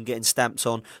this season getting stamped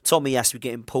on, Tomiyasu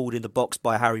getting pulled in the box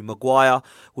by Harry Maguire.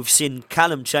 We've seen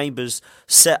Callum Chambers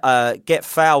get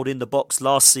fouled in the box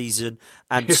last season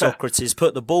and Socrates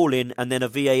put the ball in and then a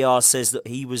VAR says that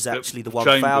he was actually the one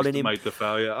fouling him. Made the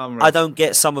foul, I don't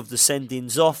get some of the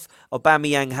send-ins off.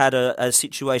 Aubameyang had a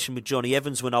situation with Johnny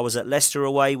Evans when I was at Leicester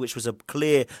away, which was a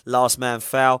clear last man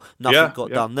foul. Nothing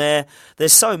got done there.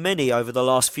 There's so many over the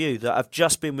last few that have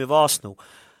just been with Arsenal.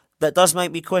 That does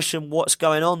make me question what's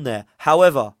going on there.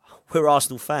 However, we're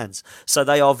Arsenal fans, so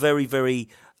they are very, very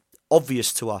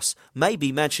obvious to us.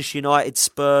 Maybe Manchester United,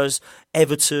 Spurs,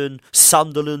 Everton,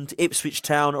 Sunderland, Ipswich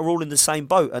Town are all in the same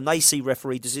boat and they see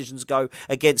referee decisions go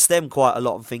against them quite a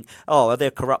lot and think, oh, are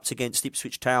they corrupt against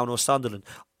Ipswich Town or Sunderland?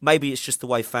 Maybe it's just the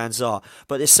way fans are.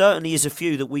 But there certainly is a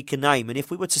few that we can name. And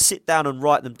if we were to sit down and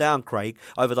write them down, Craig,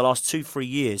 over the last 2-3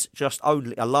 years, just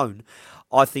alone,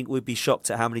 I think we'd be shocked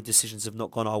at how many decisions have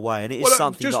not gone our way. And it is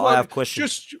something that I have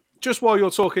questioned. Just while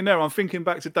you're talking there, I'm thinking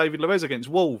back to David Luiz against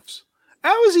Wolves.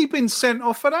 How has he been sent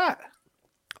off for that?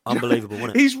 Unbelievable,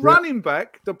 wasn't it? He's running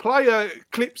back. The player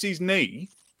clips his knee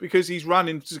because he's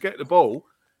running to get the ball.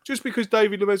 Just because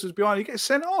David Luiz was behind, he gets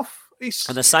sent off.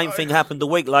 And the same thing happened a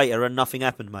week later and nothing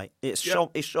happened, mate. It's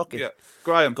shocking. Yeah.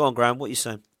 Graham. Go on, Graham. What are you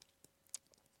saying?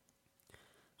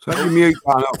 So you mute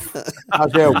one off.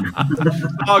 How's help?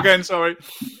 Again, sorry.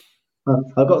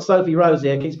 I've got Sophie Rose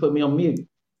here. Keeps putting me on mute.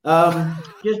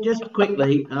 Just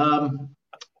quickly,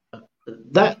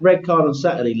 that red card on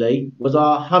Saturday, Lee, was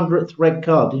our 100th red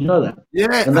card. Did you know that?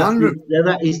 Yeah, and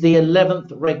that is the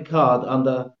 11th red card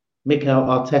under Mikel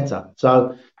Arteta.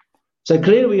 So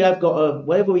clearly we have got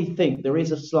wherever we think there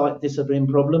is a slight discipline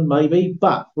problem, maybe.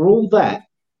 But for all that,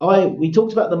 we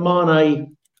talked about the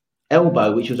Mane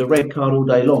elbow, which was a red card all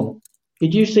day long.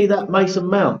 Did you see that Mason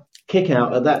Mount kick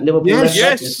out at that Liverpool?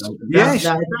 Yes.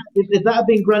 Now, if that had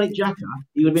been Granit Xhaka,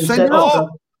 he would have been sent off.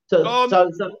 So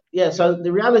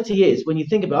the reality is, when you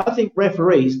think about it, I think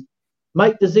referees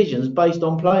make decisions based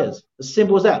on players. As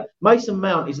simple as that. Mason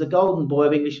Mount is the golden boy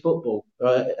of English football,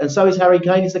 and so is Harry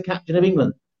Kane. He's the captain of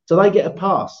England. So they get a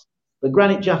pass. But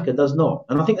Granit Xhaka does not.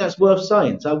 And I think that's worth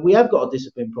saying. So we have got a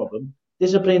discipline problem.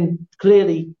 Discipline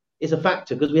clearly is a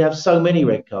factor because we have so many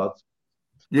red cards.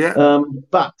 Yeah.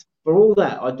 But for all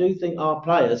that, I do think our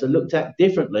players are looked at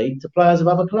differently to players of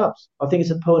other clubs. I think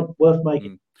it's a point worth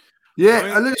making.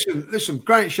 Yeah, and listen,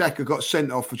 Granit Xhaka got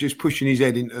sent off for just pushing his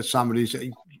head into somebody's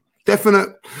definite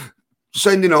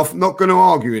sending off. Not going to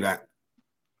argue with that.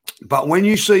 But when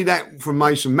you see that from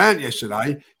Mason Mount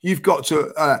yesterday, you've got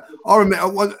to. I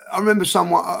remember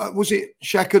someone. Was it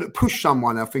Xhaka that pushed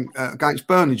someone? I think against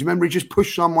Burnley. Do you remember he just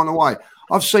pushed someone away?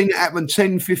 I've seen it happen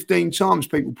 10, 15 times.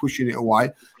 People pushing it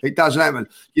away. It doesn't happen.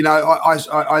 You know,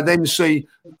 I then see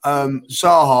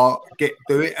Zaha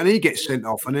do it, and he gets sent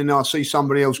off, and then I see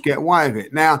somebody else get away with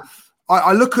it. Now,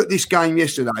 I look at this game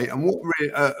yesterday, and what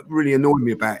really annoyed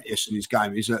me about yesterday's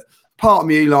game is that part of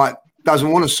me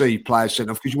doesn't want to see players sent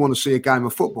off because you want to see a game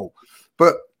of football.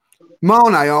 But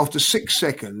Mane, after 6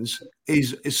 seconds,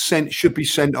 should be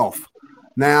sent off.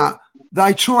 Now,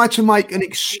 they try to make an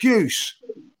excuse,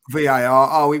 VAR,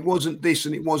 oh, it wasn't this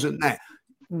and it wasn't that.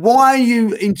 Why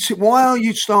are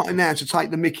you starting now to take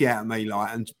the mickey out of me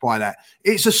and by that?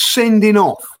 It's a sending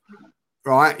off.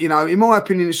 right? You know, in my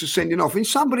opinion, it's a sending off. In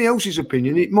somebody else's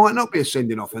opinion, it might not be a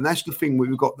sending off, and that's the thing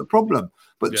we've got the problem.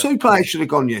 But two players should have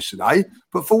gone yesterday,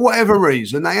 but for whatever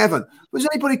reason, they haven't. Has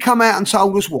anybody come out and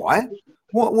told us why?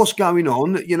 What's going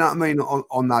on? You know what I mean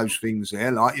on those things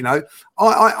there. Like, you know,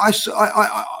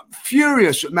 I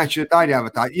furious at Match of the Day the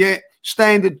other day. Yeah,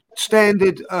 standard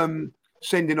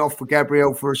sending off for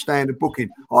Gabriel for a standard booking.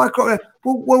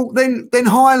 Well, then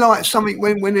highlight something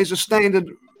when there's a standard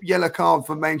yellow card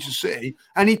for Manchester City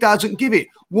and he doesn't give it.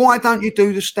 Why don't you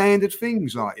do the standard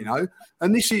things, like, you know?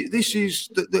 And this is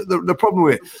the problem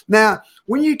with it. Now,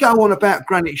 when you go on about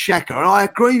Granit Xhaka, and I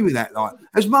agree with that, like,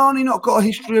 has Marnie not got a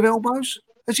history of elbows?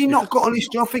 Has he not got a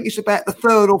history? I think it's about the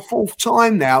third or fourth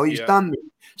time now he's done it.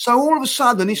 So all of a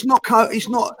sudden, it's not.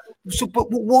 So, but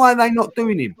why are they not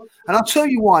doing him? And I'll tell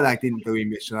you why they didn't do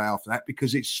him yesterday after that,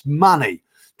 because it's money.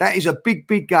 That is a big,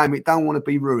 big game. It don't want to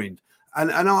be ruined.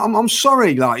 And I'm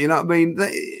sorry, like, you know what I mean?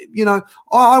 You know,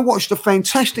 I watched a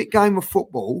fantastic game of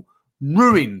football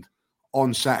ruined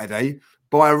on Saturday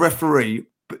by a referee,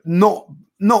 but not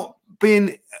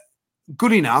being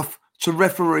good enough to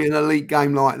referee an elite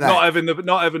game like that. Not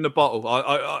having the bottle.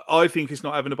 I think it's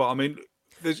not having the bottle.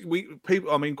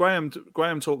 I mean,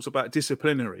 Graham talks about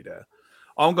disciplinary there.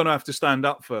 I'm going to have to stand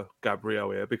up for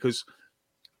Gabriel here, because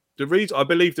I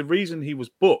believe the reason he was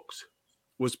booked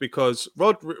was because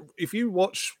if you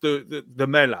watch the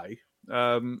melee,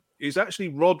 is actually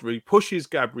Rodri pushes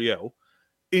Gabriel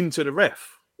into the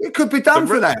ref. It could be done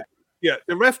for that. Yeah,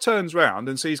 the ref turns round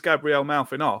and sees Gabriel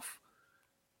mouthing off.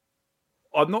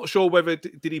 I'm not sure whether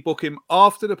did he book him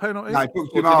after the penalty? No, he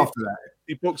booked him after that.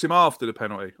 He booked him after the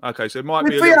penalty. Okay, so it might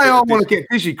be. If VAR want to get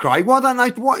busy, Craig, why don't they?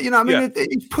 What, you know what I mean?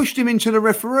 He pushed him into the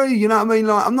referee. You know what I mean?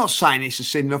 Like, I'm not saying it's a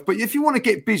send off, but if you want to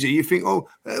get busy, you think,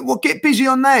 well, get busy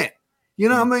on that. You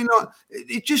know what I mean? Like,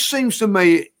 it just seems to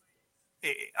me.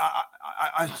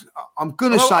 I'm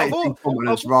going to say it's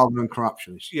incompetence rather than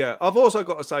corruption. Yeah, I've also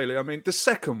got to say, Lee, I mean, the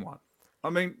second one. I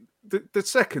mean, the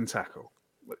second tackle.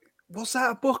 Was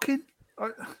that a booking?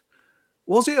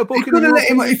 Was it a booking?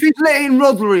 If he's letting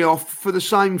Rodri off for the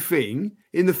same thing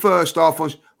in the first half on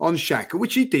Xhaka,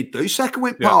 which he did do, Xhaka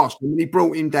went past him and he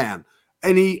brought him down.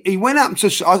 And he went up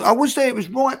to... I was there. It was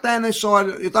right down their side. I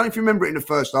don't know if you remember it in the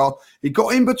first half. He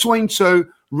got in between two.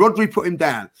 Rodri put him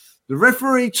down. The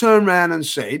referee turned around and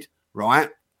said, right,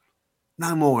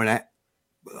 no more of that.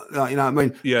 You know what I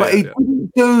mean? Yeah, but he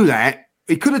didn't do that.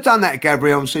 He could have done that to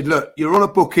Gabriel and said, look, you're on a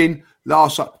booking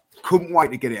last... Couldn't wait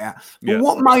to get it out. But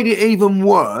what made it even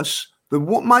worse...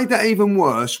 What made that even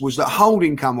worse was that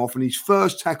Holding come off and his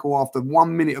first tackle after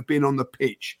 1 minute of being on the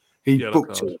pitch, he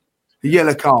booked it. The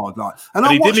yellow card, like, and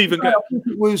I didn't even get. I think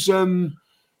it was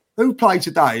who played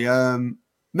today?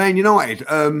 Man United.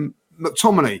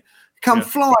 McTominay come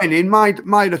flying in,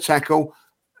 made a tackle.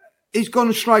 He's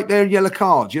gone straight there, yellow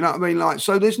cards. You know what I mean? Like,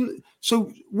 so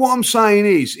what I'm saying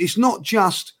is, it's not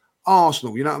just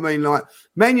Arsenal. You know what I mean? Like,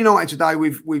 Man United today,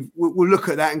 we'll look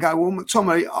at that and go, well,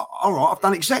 McTominay, all right, I've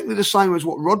done exactly the same as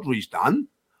what Rodri's done.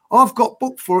 I've got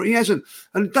booked for it. He hasn't.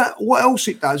 And that, what else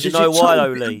it does? Do you know why,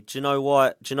 though, Lee? Do you know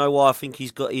why? I think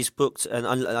he's booked?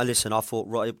 And listen, I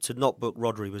thought to not book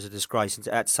Rodri was a disgrace, and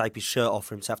to have to take his shirt off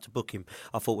for him to have to book him,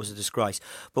 I thought was a disgrace.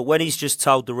 But when he's just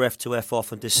told the ref to F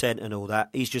off and dissent and all that,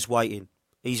 he's just waiting.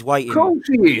 He's waiting. Of course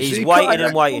he is. He's waiting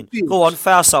and waiting. Go on,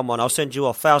 foul someone. I'll send you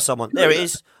off. Foul someone. There it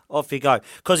is. Off you go.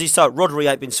 Because he's told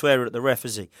Rodri ain't been swearing at the ref,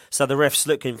 has he? So the ref's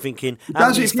looking, thinking, how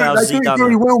many fouls has he done? They do it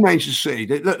very well, Manchester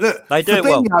City. Look, they do it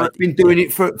well. They've been doing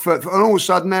it for and all of a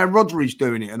sudden now Rodri's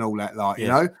doing it and all that, like, you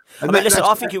know. And I mean, listen,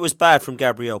 I think it was bad from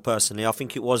Gabriel personally. I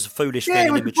think it was foolish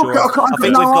being immature. I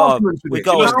think we've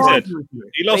got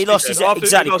he lost his head.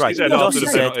 Exactly, great. He lost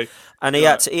his head. And he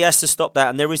has to stop that.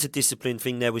 And there is a discipline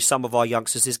thing there with some of our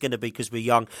youngsters. There's going to be because we're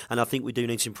young, and I think we do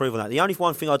need to improve on that. The only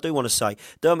one thing I do want to say,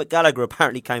 Dermot Gallagher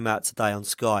apparently came out today on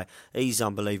Sky. He's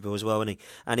unbelievable as well, isn't he?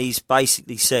 And he's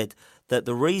basically said that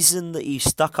the reason that he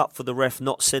stuck up for the ref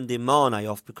not sending Mane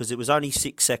off because it was only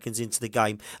 6 seconds into the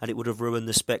game and it would have ruined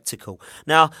the spectacle.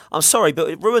 Now, I'm sorry, but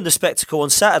it ruined the spectacle on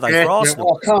Saturday for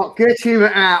Arsenal. I can't get him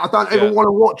out. I don't ever want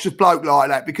to watch a bloke like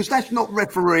that because that's not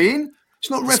refereeing. It's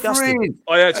not refereeing.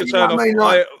 I had to turn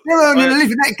off. They're earning a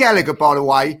living. That Gallagher, by the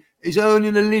way, is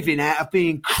earning a living out of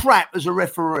being crap as a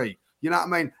referee. You know what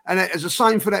I mean? And it's the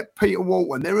same for that Peter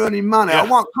Walton. They're earning money. I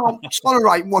can't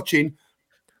tolerate watching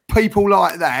people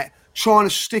like that trying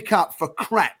to stick up for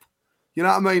crap. You know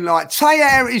what I mean? Like, say it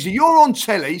how it is. You're on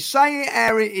telly, say it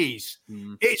how it is.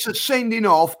 It's a sending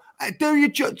off. Do your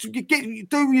job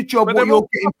what you're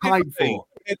getting paid for.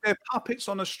 They're puppets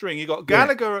on a string. You've got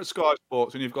Gallagher at Sky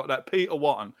Sports and you've got that Peter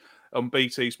Walton. on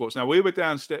BT Sports. Now, we were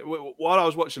downstairs while I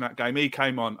was watching that game. He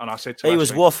came on, and I said to him, he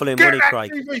was waffling, "Get wasn't that he,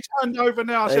 Craig? TV turned over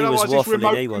now." I He said, was "Otherwise, this waffling,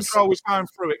 remote he was. control was going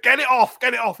through it. Get it off."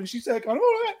 And she said, "All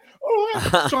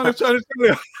right," trying to turn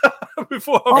it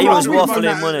before he was with you,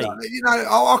 waffling, wasn't he? You know,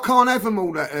 I can't have them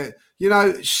all that. You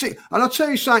know, and I'll tell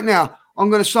you something now. I'm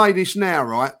going to say this now,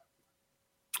 right?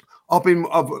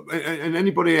 And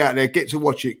anybody out there get to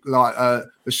watch it, like a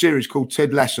series called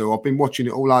Ted Lasso. I've been watching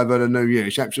it all over the New Year.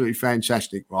 It's absolutely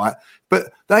fantastic, right?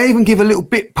 But they even give a little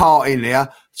bit part in there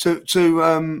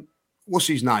to what's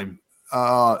his name?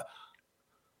 The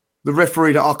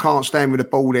referee that I can't stand with a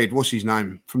bald head. What's his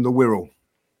name from the Wirral?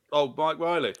 Oh, Mike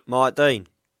Riley. Mike Dean.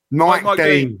 Mike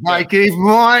Dean. They give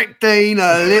Mike Dean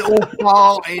a little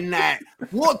part in that.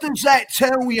 What does that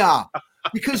tell you?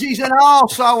 Because he's an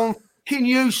arsehole and fucking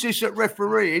useless at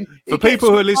refereeing. For people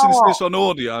who are listening to this on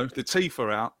audio, the teeth are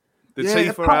out. The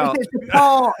teeth are out. He gets the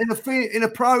part in a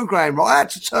program, right? I had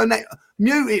to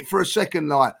mute it for a second,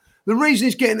 like. The reason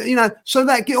he's getting, you know, so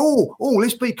that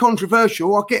let's be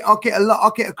controversial. I get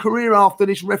a career after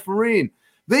this refereeing.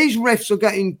 These refs are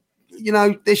getting, you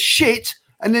know, they're shit,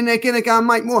 and then they're going to go and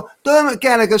make more. Dermot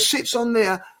Gallagher sits on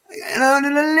there and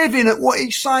earning a living at what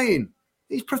he's saying.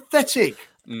 He's pathetic.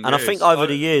 And I think over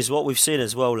the years, what we've seen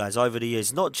as well, lads, over the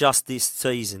years, not just this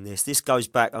season, this goes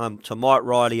back to Mike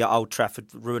Riley at Old Trafford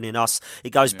ruining us.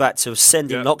 It goes back to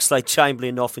sending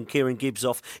Oxlade-Chamberlain off and Kieran Gibbs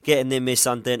off, getting them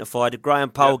misidentified. Graham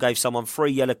Powell gave someone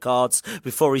 3 yellow cards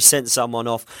before he sent someone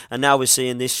off, and now we're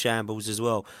seeing this shambles as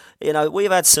well. You know,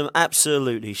 we've had some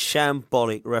absolutely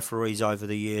shambolic referees over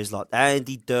the years, like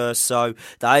Andy D'Urso,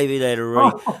 David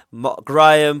Edery,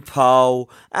 Graham Powell.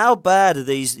 How bad are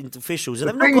these officials? And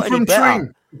they've not got any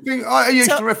better. I used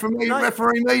to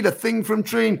referee me, the thing from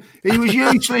Trin. He was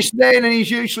useless then and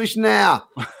he's useless now.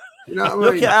 You know what I mean?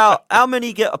 Look at how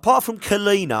many get, apart from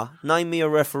Kalina, name me a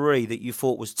referee that you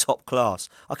thought was top class.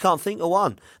 I can't think of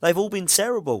one. They've all been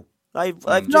terrible. They've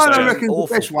just I reckon the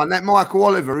best one, that Michael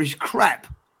Oliver, is crap.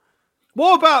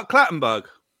 What about Clattenburg?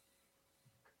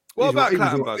 I thought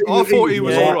he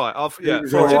was all right. He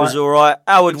was all right.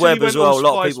 Howard Webb as well. A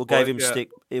lot of people gave him stick.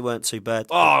 He weren't too bad.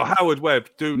 Oh, Howard Webb,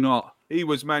 do not. He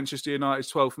was Manchester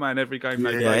United's 12th man every game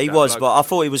they played. Yeah, he was, but I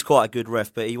thought he was quite a good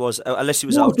ref. But he was, unless he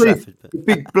was at Old Trafford. The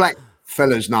big black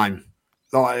fella's name,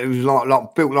 like it was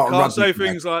like built like. Can't say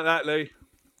things like that, Lee. Do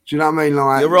you know what I mean?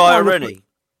 Like Uriah Rennie.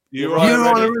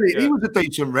 Uriah Rennie. He was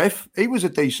a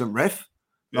decent ref.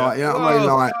 Yeah. Like, you know what I mean?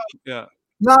 Like, yeah.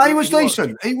 No, he was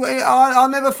decent. I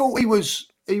never thought he was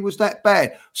that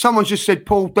bad. Someone just said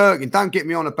Paul Durkin. Don't get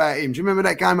me on about him. Do you remember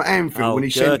that game at Anfield when he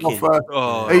Durkin. sent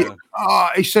off?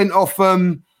 He sent off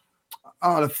the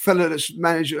fella that's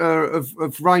manager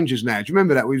of Rangers now. Do you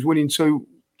remember that? We was winning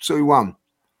 2-1.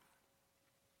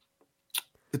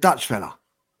 The Dutch fella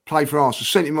played for Arsenal.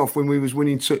 Sent him off when we was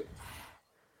winning 2.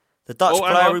 The Dutch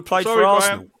player who played for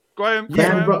Arsenal. Graham.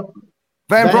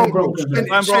 Van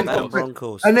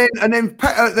Bronckhorst. And then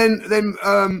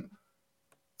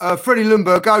Freddie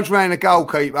Ljungberg goes round the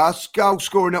goalkeeper, goal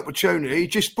scoring opportunity. He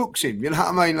just books him. You know what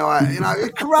I mean? Like, you know,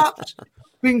 corrupt.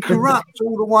 Been corrupt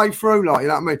all the way through. Like, you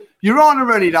know what I mean? Uriah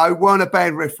Rennie though weren't a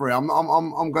bad referee.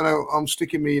 I'm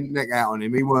sticking my neck out on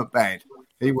him. He weren't bad.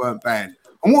 And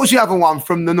what was the other one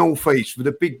from the northeast with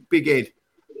a big head?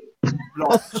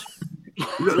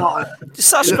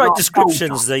 Such great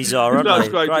descriptions these are, aren't they?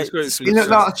 Great descriptions. He looked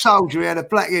like a soldier. He had a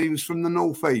black head. He was from the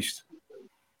northeast.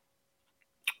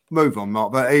 Move on,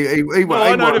 Mark. But he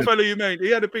I know the fellow you mean.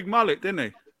 He had a big mullet, didn't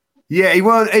he? Yeah, he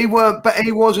weren't. But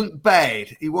he wasn't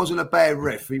bad. He wasn't a bad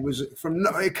ref. He was from.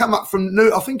 He come up from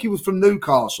I think he was from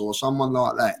Newcastle or someone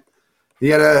like that. He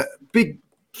had a big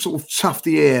sort of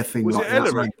tufty hair thing. Was like it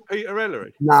Ellery? Peter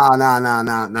Ellery? No.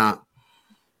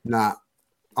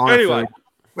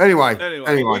 Anyway,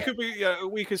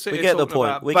 we could sit. We get the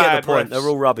point. We get the point. They're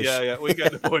all rubbish. Yeah, we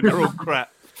get the point. They're all crap.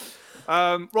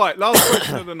 Right, last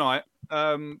question of the night.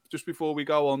 Just before we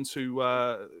go on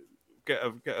to get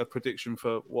a prediction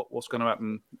for what's going to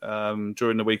happen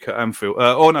during the week at Anfield.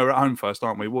 We're at home first,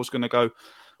 aren't we? What's going to go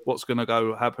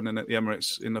happening at the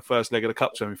Emirates in the first leg of the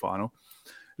Cup semi-final?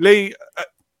 Lee,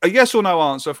 a yes or no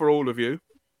answer for all of you.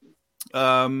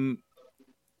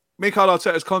 Mikel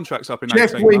Arteta's contract's up in 18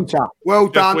 Jeff Winter. months. Well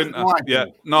done, Nigel. Yeah,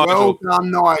 Nigel. Well done,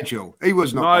 Nigel. He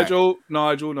was not bad.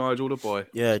 Nigel, the boy.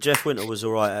 Yeah, Jeff Winter was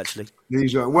all right, actually.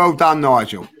 Well done,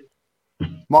 Nigel.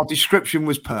 My description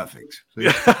was perfect. He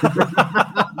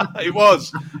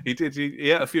was. He did. He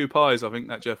ate a few pies, I think,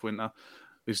 that Jeff Winter.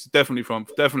 He's definitely from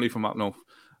up north.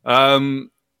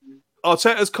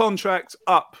 Arteta's contract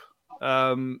up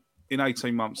in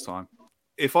 18 months' time.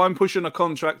 If I'm pushing a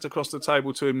contract across the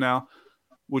table to him now,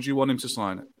 would you want him to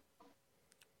sign it?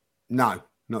 No,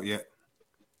 Not yet.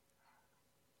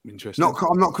 Interesting.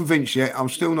 I'm not convinced yet. I'm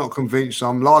still not convinced.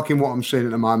 I'm liking what I'm seeing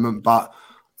at the moment, but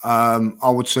I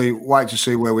would wait to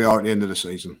see where we are at the end of the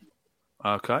season.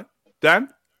 Okay. Dan?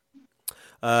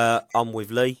 I'm with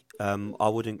Lee. I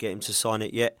wouldn't get him to sign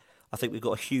it yet. I think we've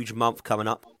got a huge month coming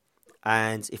up.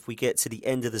 And if we get to the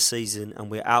end of the season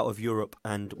and we're out of Europe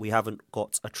and we haven't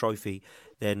got a trophy,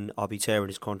 then I'll be tearing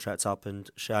his contract up and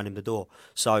showing him the door.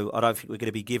 So I don't think we're going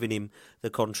to be giving him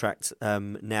the contract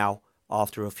now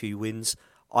after a few wins.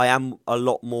 I am a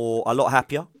lot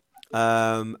happier.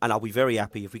 And I'll be very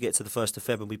happy if we get to the 1st of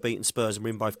Feb and we've beaten Spurs and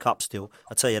we're in both cups still.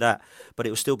 I'll tell you that. But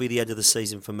it will still be the end of the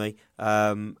season for me.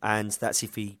 And that's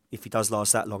if he does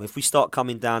last that long. If we start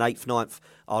coming down 8th, 9th,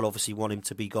 I'll obviously want him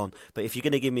to be gone. But if you're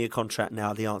going to give me a contract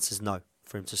now, the answer's no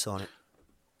for him to sign it.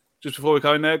 Just before we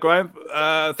go in there, Graham,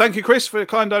 thank you, Chris, for your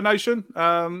kind donation.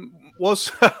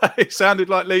 It sounded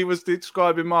like Lee was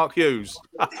describing Mark Hughes.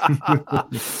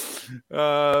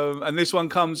 And this one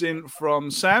comes in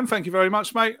from Sam. Thank you very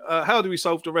much, mate. How do we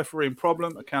solve the refereeing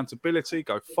problem? Accountability,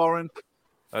 go foreign.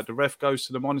 The ref goes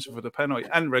to the monitor for the penalty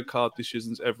and red card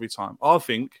decisions every time. I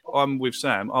think, I'm with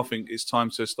Sam, I think it's time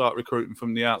to start recruiting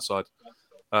from the outside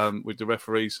with the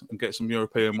referees and get some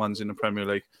European ones in the Premier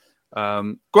League.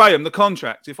 Graham, the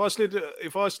contract. If I slid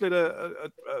a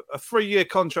 3-year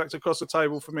contract across the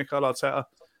table for Mikel Arteta,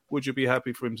 would you be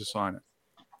happy for him to sign it?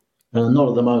 Not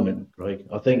at the moment, Greg.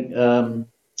 I think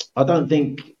I don't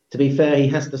think, to be fair, he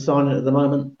has to sign it at the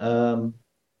moment. I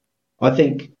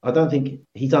don't think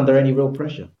he's under any real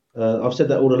pressure. I've said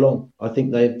that all along. I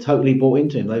think they've totally bought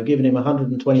into him. They've given him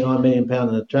 £129 million in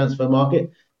the transfer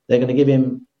market. They're going to give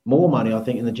him more money, I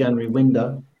think, in the January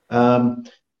window.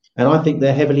 And I think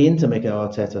they're heavily into Mikel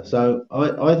Arteta. So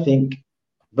I think,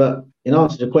 but in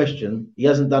answer to the question, he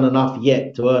hasn't done enough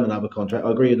yet to earn another contract.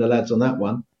 I agree with the lads on that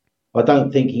one. I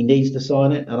don't think he needs to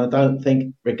sign it. And I don't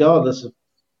think, regardless of,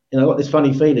 I've got this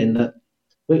funny feeling that,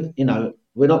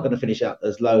 we're not going to finish out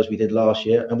as low as we did last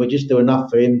year. And we just do enough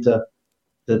for him to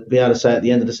be able to say at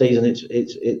the end of the season,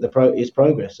 it's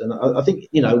progress. And I think,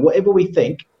 whatever we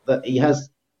think that he has,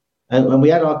 and we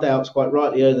had our doubts quite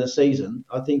rightly early in the season,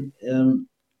 I think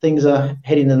things are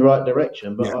heading in the right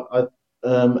direction. But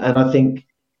I think,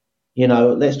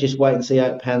 let's just wait and see how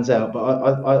it pans out.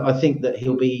 But I think that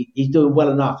he's doing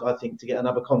well enough, I think, to get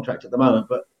another contract at the moment.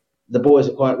 But the boys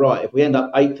are quite right. If we end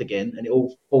up 8th again and it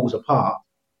all falls apart,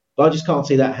 but I just can't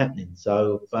see that happening.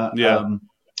 So, but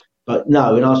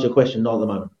no, in answer to your question, not at the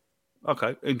moment.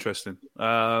 Okay, interesting.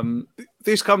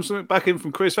 This comes back in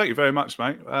from Chris. Thank you very much,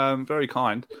 mate. Very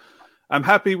kind. I'm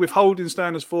happy with holding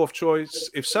Stan as 4th choice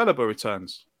if Saliba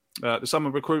returns. The summer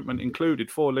recruitment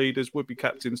included 4 leaders, would-be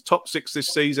captains, top 6 this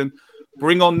season.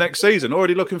 Bring on next season.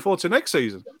 Already looking forward to next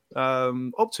season.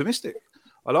 Optimistic.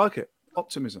 I like it.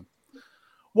 Optimism.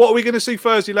 What are we going to see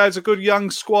Thursday, lads? A good young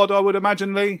squad, I would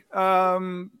imagine, Lee.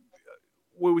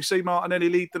 Will we see Martinelli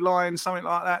lead the line, something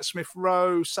like that? Smith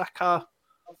Rowe, Saka.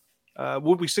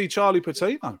 Would we see Charlie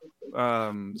Patino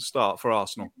start for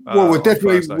Arsenal? Well, we're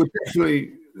definitely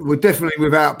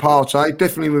without Partey,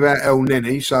 definitely without El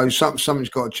Neni. So something's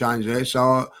got to change there.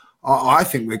 So I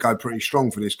think we go pretty strong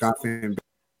for this game.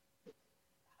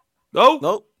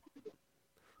 No.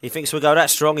 He thinks we'll go that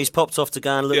strong. He's popped off to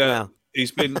go and look now.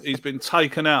 He's been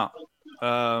taken out.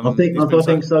 I think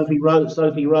Sophie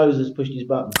Rose has pushed his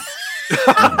button.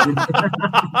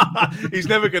 He's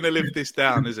never going to live this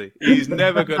down, is he? He's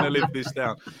never going to live this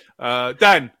down.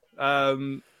 Dan,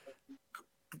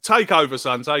 take over,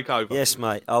 son. Take over. Yes,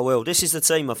 mate. I will. This is the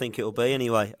team I think it will be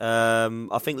anyway.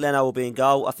 I think Leno will be in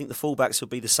goal. I think the fullbacks will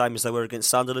be the same as they were against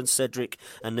Sunderland, Cedric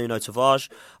and Nuno Tavares.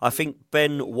 I think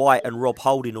Ben White and Rob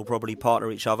Holding will probably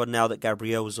partner each other now that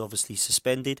Gabriel is obviously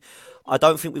suspended. I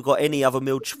don't think we've got any other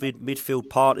midfield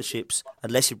partnerships,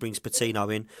 unless he brings Patino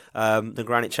in, than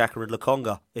Granit Xhaka and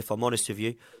Lokonga, if I'm honest with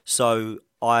you. So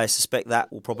I suspect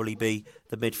that will probably be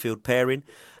the midfield pairing.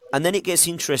 And then it gets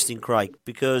interesting, Craig,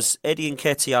 because Eddie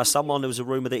Nketiah, someone, there was a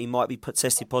rumour that he might be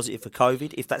tested positive for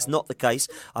COVID. If that's not the case,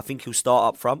 I think he'll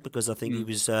start up front because I think he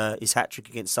was his hat-trick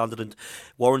against Sunderland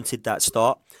warranted that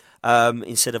start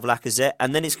instead of Lacazette.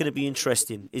 And then it's going to be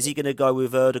interesting. Is he going to go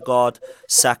with Ødegaard,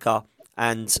 Saka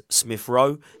and Smith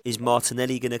Rowe? Is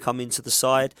Martinelli going to come into the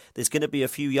side? There's going to be a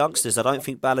few youngsters. I don't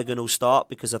think Balogun will start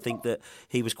because I think that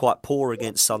he was quite poor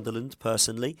against Sunderland,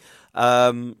 personally.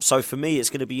 So for me, it's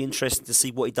going to be interesting to see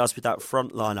what he does with that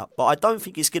front lineup. But I don't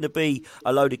think it's going to be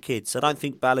a load of kids. I don't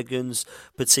think Balogun's,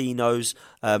 Patino's,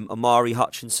 Amari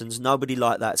Hutchinson's, nobody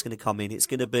like that's going to come in. It's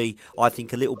going to be, I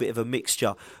think, a little bit of a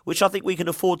mixture, which I think we can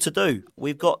afford to do.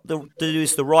 We've got to do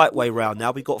this the right way round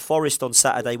now. We've got Forest on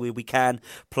Saturday where we can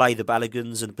play the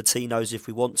Ballagans and Patinos if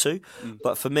we want to.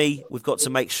 But for me, we've got to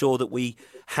make sure that we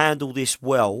handle this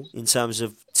well in terms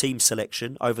of team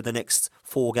selection over the next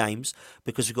 4 games,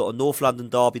 because we've got a North London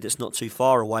derby that's not too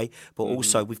far away, but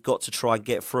also we've got to try and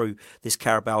get through this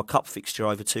Carabao Cup fixture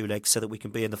over 2 legs so that we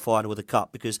can be in the final of the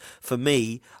Cup. Because for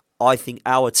me, I think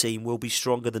our team will be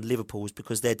stronger than Liverpool's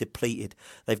because they're depleted.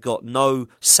 They've got no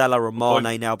Salah and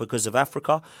Mane now because of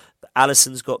Africa.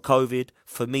 Alisson's got COVID.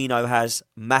 Firmino has.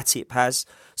 Matip has.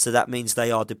 So that means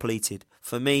they are depleted.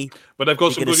 For me... But they've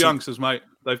got some good youngsters, mate.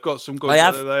 They've got some good... They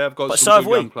have got some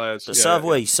good young players. But so have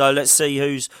we. So let's see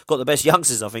who's got the best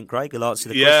youngsters, I think, Craig. I'll answer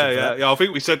the question. Yeah. I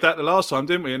think we said that the last time,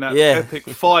 didn't we? In that epic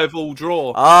 5-5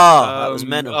 draw. That was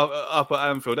mental. Up at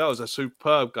Anfield. That was a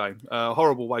superb game.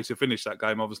 Horrible way to finish that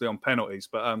game, obviously, on penalties.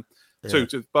 But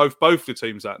both the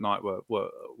teams that night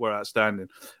were outstanding.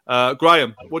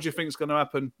 Graham, what do you think is going to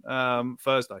happen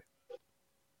Thursday?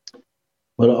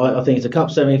 Well, I think it's a cup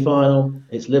semi-final.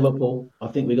 It's Liverpool. I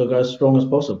think we've got to go as strong as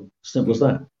possible. Simple as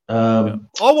that. I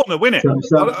want to win it. I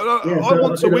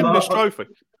want to win this trophy.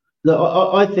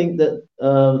 Look, I think that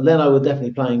Leno will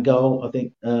definitely play in goal. I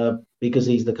think because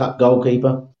he's the cup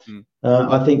goalkeeper.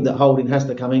 I think that Holding has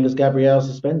to come in because Gabriel's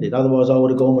suspended. Otherwise, I would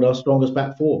have gone with our strongest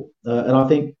back 4. And I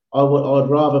think I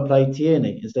would rather play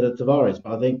Tierney instead of Tavares.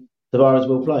 But I think Tavares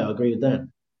will play. I agree with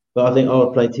Dan. But I think I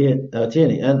would play Tierney.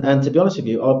 And to be honest with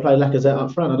you, I'll play Lacazette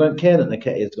up front. I don't care that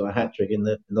Nketiah's got a hat-trick in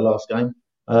the last game.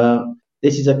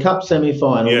 This is a cup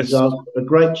semi-final. Yes. It's a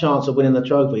great chance of winning the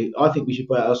trophy. I think we should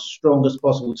play our strongest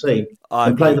possible team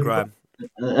and play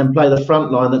the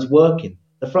front line that's working.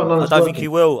 The front line. I don't think he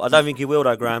will. I don't think he will,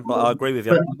 though, Graham. But I agree with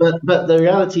you. But the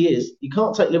reality is, you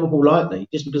can't take Liverpool lightly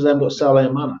just because they haven't got Salah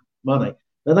and Mane.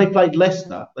 When they played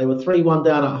Leicester, they were 3-1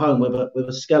 down at home with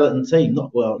a skeleton team.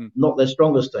 Not their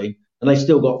strongest team, and they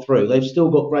still got through. They've still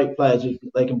got great players who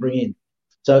they can bring in.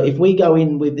 So if we go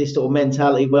in with this sort of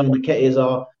mentality, well, Nketiah's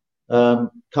our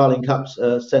Carling Cup's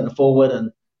centre forward,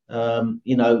 and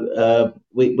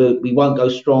we won't go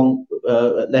strong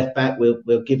at left back.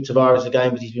 We'll give Tavares a game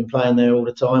because he's been playing there all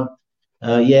the time.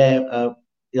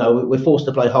 We're forced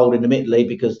to play Holding admittedly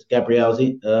because Gabriel's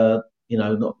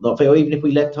not fair. Or even if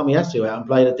we let Tommy Asu out and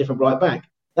played a different right back,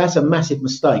 that's a massive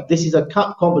mistake. This is a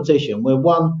cup competition. We're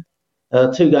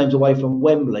 2 games away from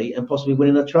Wembley and possibly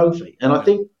winning a trophy. And I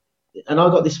think, and I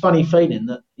got this funny feeling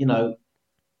that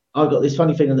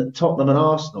Tottenham and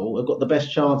Arsenal have got the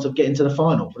best chance of getting to the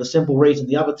final for the simple reason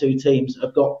the other 2 teams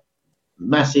have got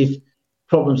massive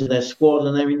problems in their squad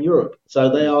and they're in Europe, so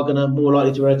they are going to more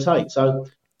likely to rotate. So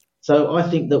I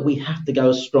think that we have to go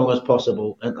as strong as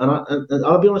possible. And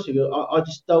I'll be honest with you, I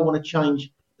just don't want to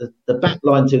change the back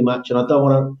line too much, and I don't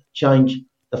want to change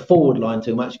the forward line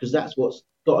too much because that's what's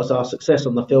got us our success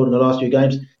on the field in the last few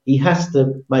games. He has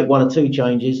to make 1 or 2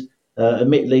 changes,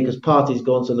 admittedly, because Partey's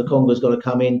gone, so Lukonga's got to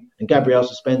come in, and Gabriel's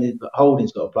suspended, but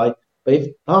Holding's got to play. But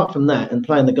apart from that and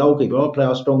playing the goalkeeper, I'll play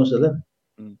our strongest 11.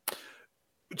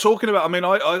 Talking about,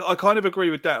 I kind of agree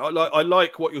with that. I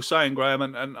like what you're saying, Graham,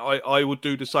 and I would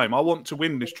do the same. I want to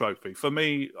win this trophy. For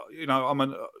me,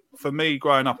 for me,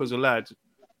 growing up as a lad,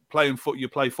 you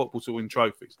play football to win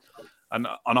trophies, and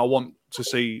I want to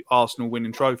see Arsenal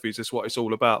winning trophies. That's what it's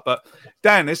all about. But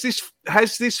Dan, has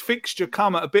this fixture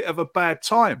come at a bit of a bad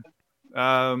time?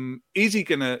 Is he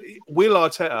will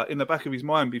Arteta in the back of his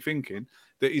mind be thinking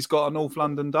that he's got a North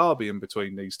London derby in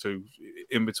between these two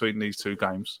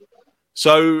games?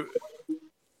 So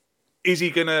is he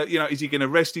gonna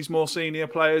rest his more senior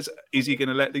players? Is he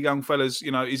gonna let the young fellas,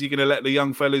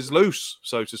 loose,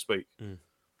 so to speak?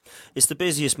 It's the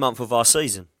busiest month of our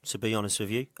season, to be honest with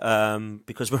you,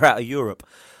 because we're out of Europe.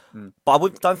 But I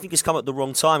don't think it's come at the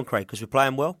wrong time, Craig, because we're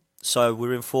playing well. So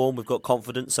we're in form, we've got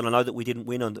confidence, and I know that we didn't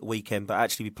win on the weekend, but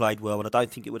actually we played well, and I don't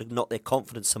think it would have knocked their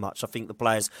confidence so much. I think the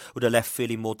players would have left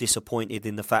feeling more disappointed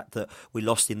in the fact that we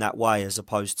lost in that way as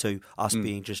opposed to us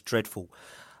being just dreadful.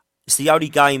 It's the only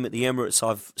game at the Emirates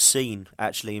I've seen,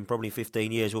 actually, in probably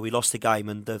 15 years where we lost the game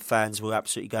and the fans were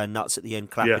absolutely going nuts at the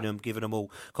end, clapping them, giving them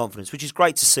all confidence, which is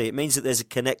great to see. It means that there's a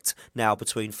connect now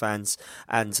between fans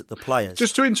and the players.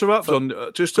 Just to interrupt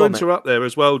there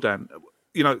as well, Dan.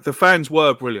 The fans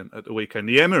were brilliant at the weekend.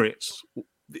 The Emirates,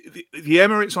 the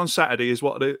Emirates on Saturday is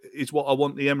what I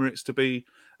want the Emirates to be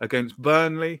against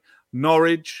Burnley,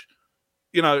 Norwich,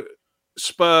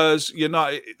 Spurs,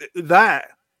 United.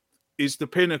 That is the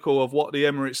pinnacle of what the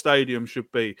Emirates Stadium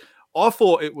should be. I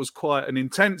thought it was quite an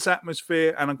intense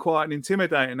atmosphere and quite an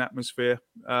intimidating atmosphere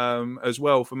as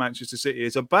well for Manchester City.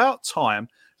 It's about time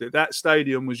that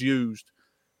stadium was used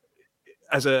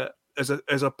as a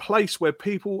place where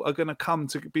people are going to come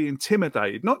to be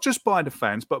intimidated, not just by the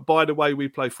fans, but by the way we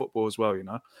play football as well,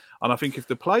 And I think if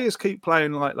the players keep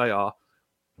playing like they are,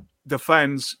 the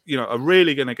fans, are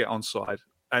really going to get on side,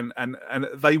 and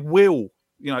they will,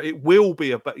 it will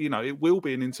be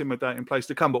an intimidating place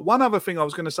to come. But one other thing I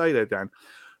was going to say there, Dan,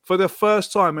 for the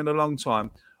first time in a long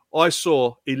time, I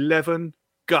saw 11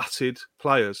 gutted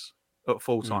players at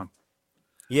full time.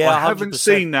 Yeah, I haven't 100%.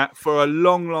 seen that for a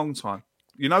long, long time.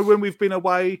 When we've been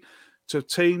away to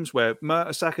teams where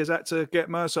Mertesacker's had to get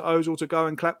Mercer Ozil to go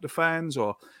and clap the fans,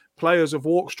 or players have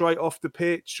walked straight off the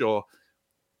pitch, or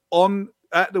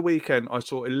at the weekend, I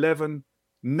saw 11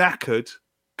 knackered,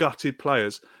 gutted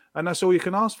players, and that's all you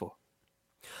can ask for.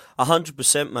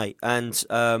 100%, mate. And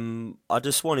I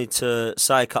just wanted to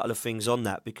say a couple of things on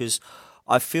that, because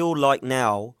I feel like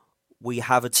now we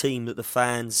have a team that the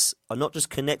fans are not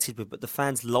just connected with, but the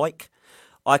fans like.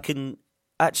 I can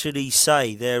actually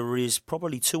say there is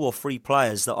probably 2 or 3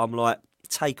 players that I'm like,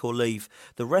 take or leave.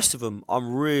 The rest of them,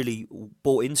 I'm really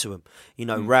bought into them.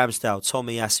 Ramsdale,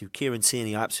 Tommy Asu, Kieran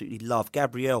Tierney, I absolutely love.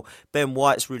 Gabriel, Ben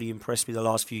White's really impressed me the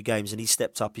last few games, and he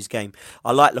stepped up his game.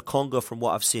 I like Lokonga from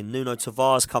what I've seen. Nuno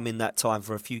Tavares come in that time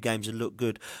for a few games and looked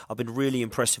good. I've been really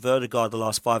impressed with Ødegaard the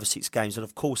last 5 or 6 games, and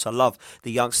of course I love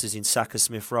the youngsters in Saka,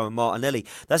 Smith Rowe and Martinelli.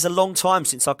 That's a long time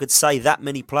since I could say that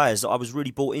many players that I was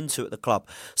really bought into at the club.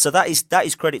 So that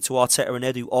is credit to Arteta and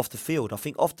Edu off the field. I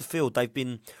think off the field they've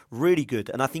been really good,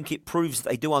 and I think it proves that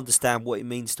they do understand what it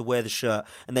means to wear the shirt,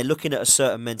 and they're looking at a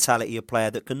certain mentality of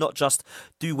player that can not just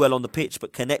do well on the pitch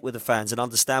but connect with the fans and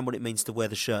understand what it means to wear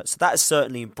the shirt. So that has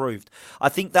certainly improved. I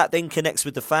think that then connects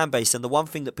with the fan base, and the one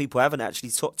thing that people haven't actually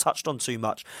touched on too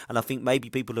much, and I think maybe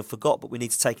people have forgot but we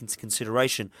need to take into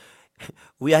consideration,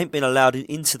 we ain't been allowed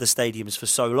into the stadiums for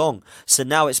so long. So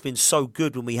now it's been so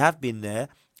good when we have been there,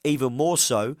 even more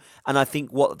so, and I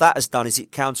think what that has done is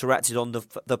it counteracted on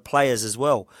the players as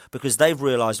well, because they've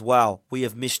realised, wow, we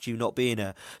have missed you not being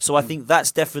here. So I think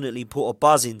that's definitely put a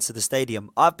buzz into the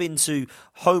stadium. I've been to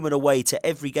home and away to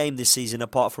every game this season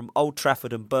apart from Old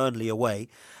Trafford and Burnley away,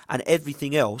 and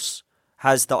everything else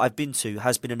that I've been to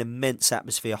has been an immense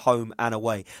atmosphere, home and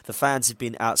away. The fans have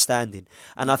been outstanding,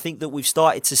 and I think that we've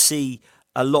started to see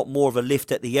a lot more of a lift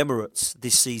at the Emirates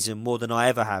this season, more than I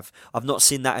ever have. I've not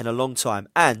seen that in a long time.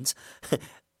 And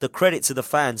the credit to the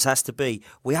fans has to be,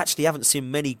 we actually haven't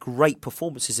seen many great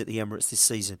performances at the Emirates this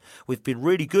season. We've been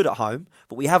really good at home,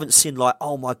 but we haven't seen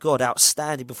oh my God,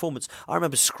 outstanding performance. I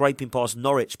remember scraping past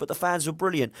Norwich, but the fans were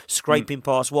brilliant. Scraping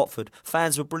past Watford,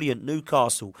 fans were brilliant.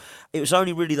 Newcastle. It was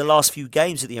only really the last few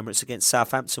games at the Emirates against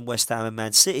Southampton, West Ham and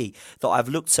Man City that I've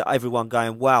looked at everyone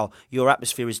going, wow, your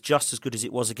atmosphere is just as good as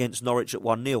it was against Norwich at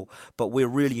 1-0, but we're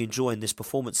really enjoying this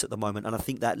performance at the moment, and I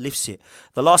think that lifts it.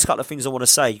 The last couple of things I want to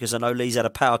say, because I know Lee's had a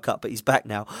power cut, but he's back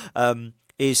now,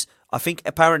 is I think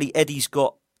apparently Eddie's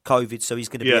got COVID, so he's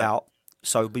going to be out.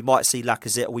 So we might see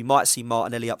Lacazette, or we might see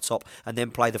Martinelli up top and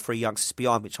then play the 3 youngsters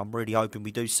behind, which I'm really hoping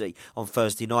we do see on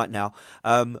Thursday night now.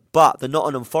 But the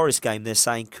Nottingham Forest game, they're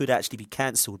saying, could actually be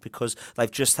cancelled because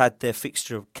they've just had their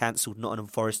fixture cancelled, Nottingham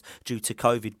Forest, due to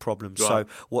COVID problems. Right. So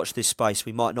watch this space.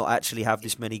 We might not actually have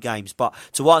this many games. But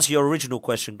to answer your original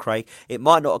question, Craig, it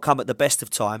might not have come at the best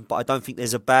of time, but I don't think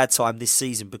there's a bad time this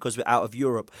season because we're out of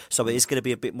Europe. So it is going to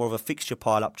be a bit more of a fixture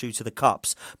pile-up due to the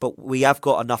Cups. But we have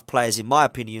got enough players, in my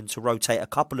opinion, to rotate a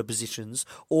couple of positions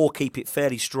or keep it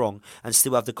fairly strong and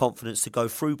still have the confidence to go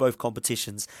through both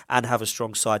competitions and have a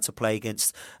strong side to play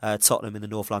against Tottenham in the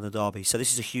North London derby. So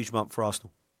this is a huge month for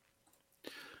Arsenal.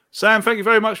 Sam, thank you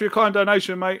very much for your kind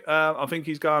donation, mate. I think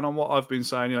he's going on what I've been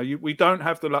saying. We don't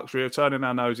have the luxury of turning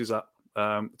our noses up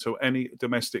to any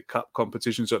domestic cup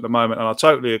competitions at the moment, and I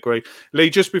totally agree. Lee,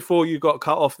 just before you got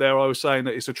cut off there, I was saying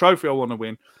that it's a trophy I want to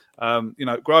win.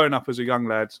 Growing up as a young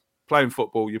lad, playing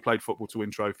football, you played football to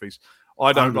win trophies.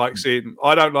 I don't like seeing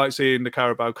the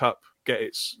Carabao Cup get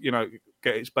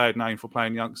its bad name for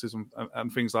playing youngsters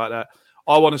and things like that.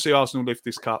 I want to see Arsenal lift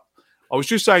this cup. I was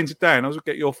just saying to Dan, I was going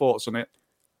to get your thoughts on it.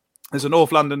 There's a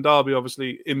North London derby,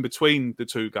 obviously, in between the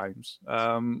 2 games.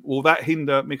 Will that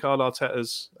hinder Mikel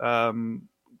Arteta's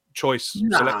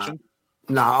selection?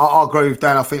 No, I agree with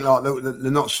Dan. I think like the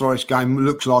Notts Forest game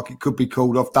looks like it could be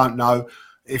called off. Don't know.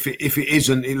 If it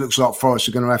isn't, it looks like Forest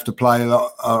are going to have to play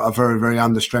a very, very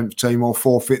understrength team or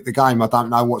forfeit the game. I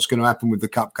don't know what's going to happen with the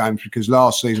cup games because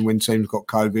last season when teams got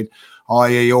COVID,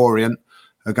 i.e. Orient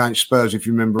against Spurs, if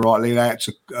you remember rightly, they had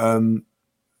to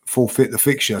forfeit the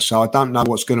fixture. So I don't know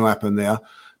what's going to happen there.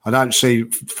 I don't see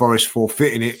Forest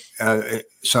forfeiting it,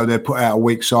 so they're put out a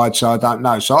weak side, so I don't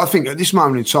know. So I think at this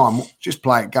moment in time, just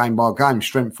play it game by game,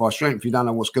 strength by strength. You don't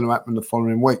know what's going to happen the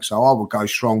following week. So I would go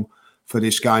strong for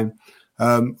this game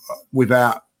with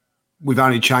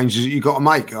only changes that you've got to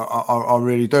make. I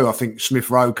really do. I think Smith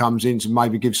Rowe comes in to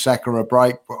maybe give Saka a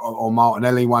break, or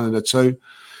Martinelli, one of the two.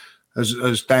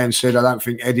 As Dan said, I don't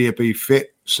think Eddie will be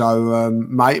fit. So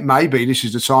maybe this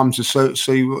is the time to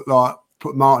see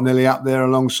put Martinelli up there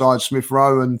alongside Smith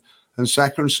Rowe and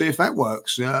Saka and see if that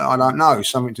works. I don't know,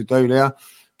 something to do there.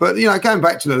 But, going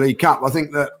back to the League Cup, I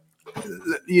think that,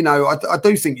 I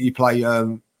do think you play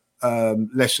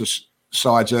lesser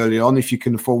sides early on if you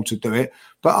can afford to do it.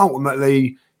 But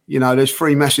ultimately, there's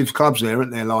three massive clubs there,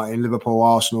 aren't there, like in Liverpool,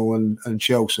 Arsenal and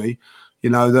Chelsea,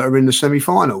 that are in the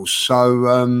semi-finals. So,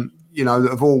 that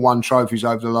have all won trophies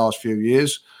over the last few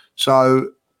years.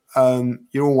 So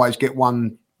you always get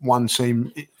one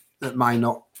team that may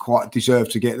not quite deserve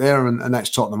to get there, and that's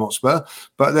Tottenham Hotspur,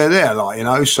 but they're there,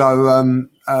 so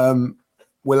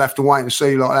we'll have to wait and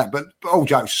see like that. But all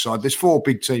jokes aside, there's four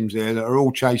big teams there that are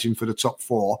all chasing for the top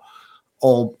four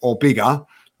or bigger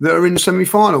that are in the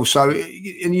semi-finals. So,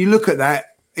 and you look at that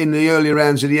in the early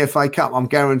rounds of the FA Cup, I'm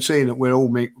guaranteeing that we'll all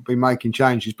be making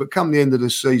changes, but come the end of the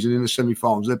season in the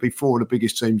semi-finals, there'll be four of the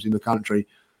biggest teams in the country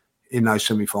in those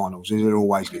semi-finals, as it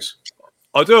always is.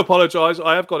 I do apologise.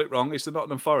 I have got it wrong. It's the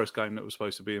Nottingham Forest game that was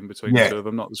supposed to be in between the two of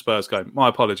them, not the Spurs game. My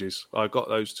apologies. I got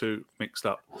those two mixed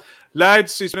up.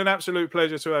 Lads, it's been an absolute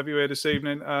pleasure to have you here this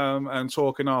evening. And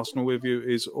talking Arsenal with you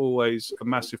is always a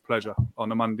massive pleasure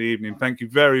on a Monday evening. Thank you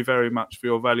very, very much for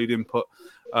your valued input.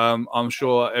 I'm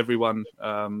sure everyone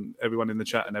in the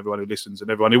chat and everyone who listens and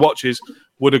everyone who watches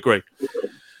would agree.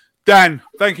 Dan,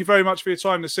 thank you very much for your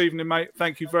time this evening, mate.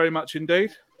 Thank you very much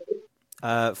indeed.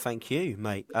 Thank you,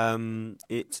 mate.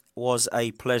 It was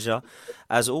a pleasure,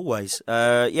 as always.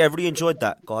 Really enjoyed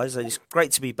that, guys. It's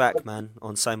great to be back, man,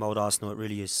 on Same Old Arsenal. It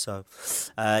really is. So,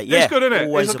 it's good, isn't it?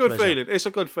 It's a good feeling. It's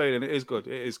a good feeling. It is good.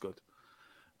 It is good.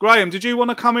 Graham, did you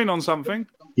want to come in on something?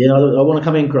 Yeah, I want to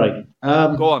come in, Craig.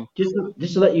 Go on.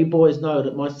 Just to let you boys know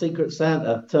that my Secret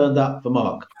Santa turned up for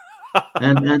Mark.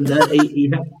 and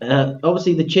he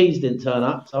obviously the cheese didn't turn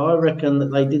up, so I reckon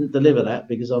that they didn't deliver that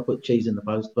because I put cheese in the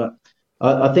post. But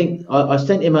I think I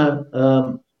sent him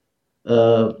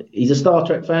he's a Star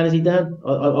Trek fan, is he, Dan?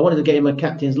 I wanted to get him a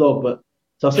captain's log,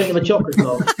 so I sent him a chocolate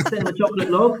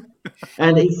log.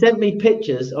 And he sent me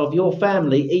pictures of your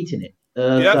family eating it.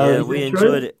 We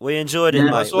enjoyed it. We enjoyed it,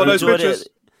 mate. I saw those pictures.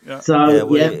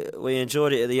 We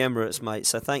enjoyed it at the Emirates, mate.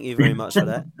 So thank you very much for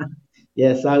that.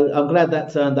 So I'm glad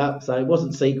that turned up. So it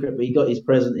wasn't secret, but he got his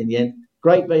present in the end.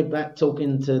 Great being back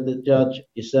talking to the judge,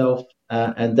 yourself,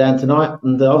 and Dan tonight.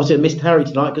 And obviously I missed Harry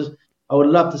tonight because I would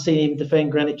love to see him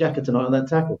defend Granit Xhaka tonight on that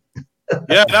tackle.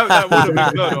 Yeah, that would have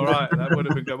been good. All right, that would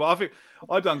have been good. But I think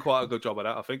I've done quite a good job of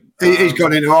that. I think he's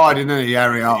gone into hiding, hasn't he,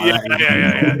 Harry? Yeah.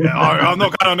 I'm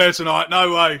not going on there tonight.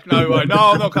 No way. No,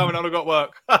 I'm not coming on. I've got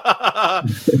work.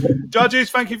 Judges,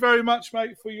 thank you very much,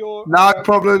 mate, for your no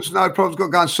problems. Got to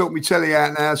go and sort my telly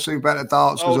out now. Soon about the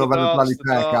darts because I've had a bloody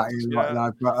haircut.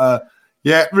 But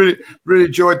really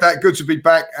enjoyed that. Good to be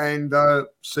back, and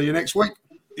see you next week.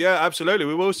 Yeah, absolutely.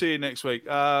 We will see you next week.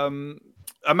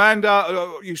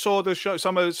 Amanda, you saw the show.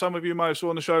 Some of you may have saw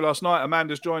on the show last night.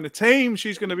 Amanda's joined the team.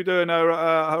 She's going to be doing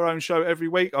her own show every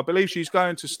week. I believe she's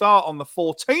going to start on the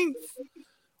 14th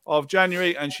of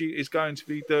January, and she is going to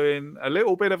be doing a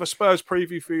little bit of a Spurs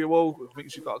preview for you all. I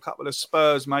think she's got a couple of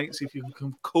Spurs mates, if you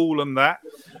can call them that,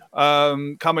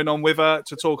 coming on with her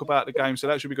to talk about the game. So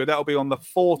that should be good. That'll be on the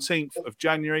 14th of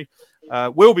January.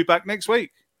 We'll be back next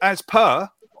week, as per,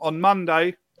 on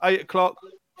Monday, 8 o'clock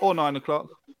or 9 o'clock.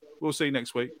 We'll see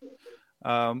next week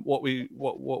what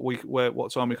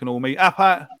time we can all meet up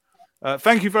at.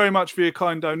 Thank you very much for your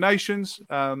kind donations.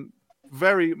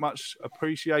 Very much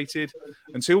appreciated.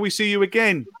 Until we see you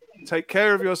again, take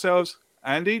care of yourselves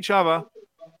and each other,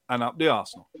 and up the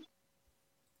Arsenal.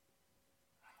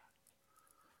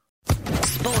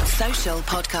 Sports Social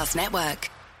Podcast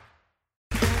Network.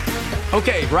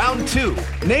 Okay, round two.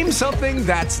 Name something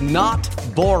that's not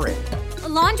boring. A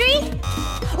laundry?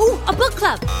 Ooh, a book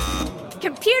club.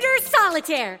 Computer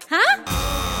solitaire, huh?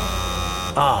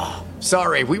 Ah,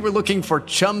 sorry, we were looking for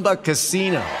Chumba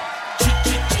Casino.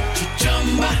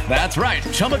 That's right,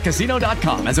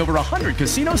 ChumbaCasino.com has over 100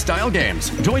 casino-style games.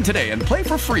 Join today and play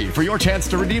for free for your chance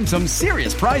to redeem some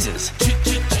serious prizes.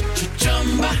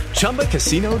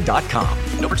 ChumbaCasino.com.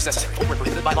 No purchase necessary. Void where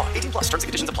prohibited by law. 18+ terms and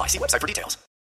conditions apply. See website for details.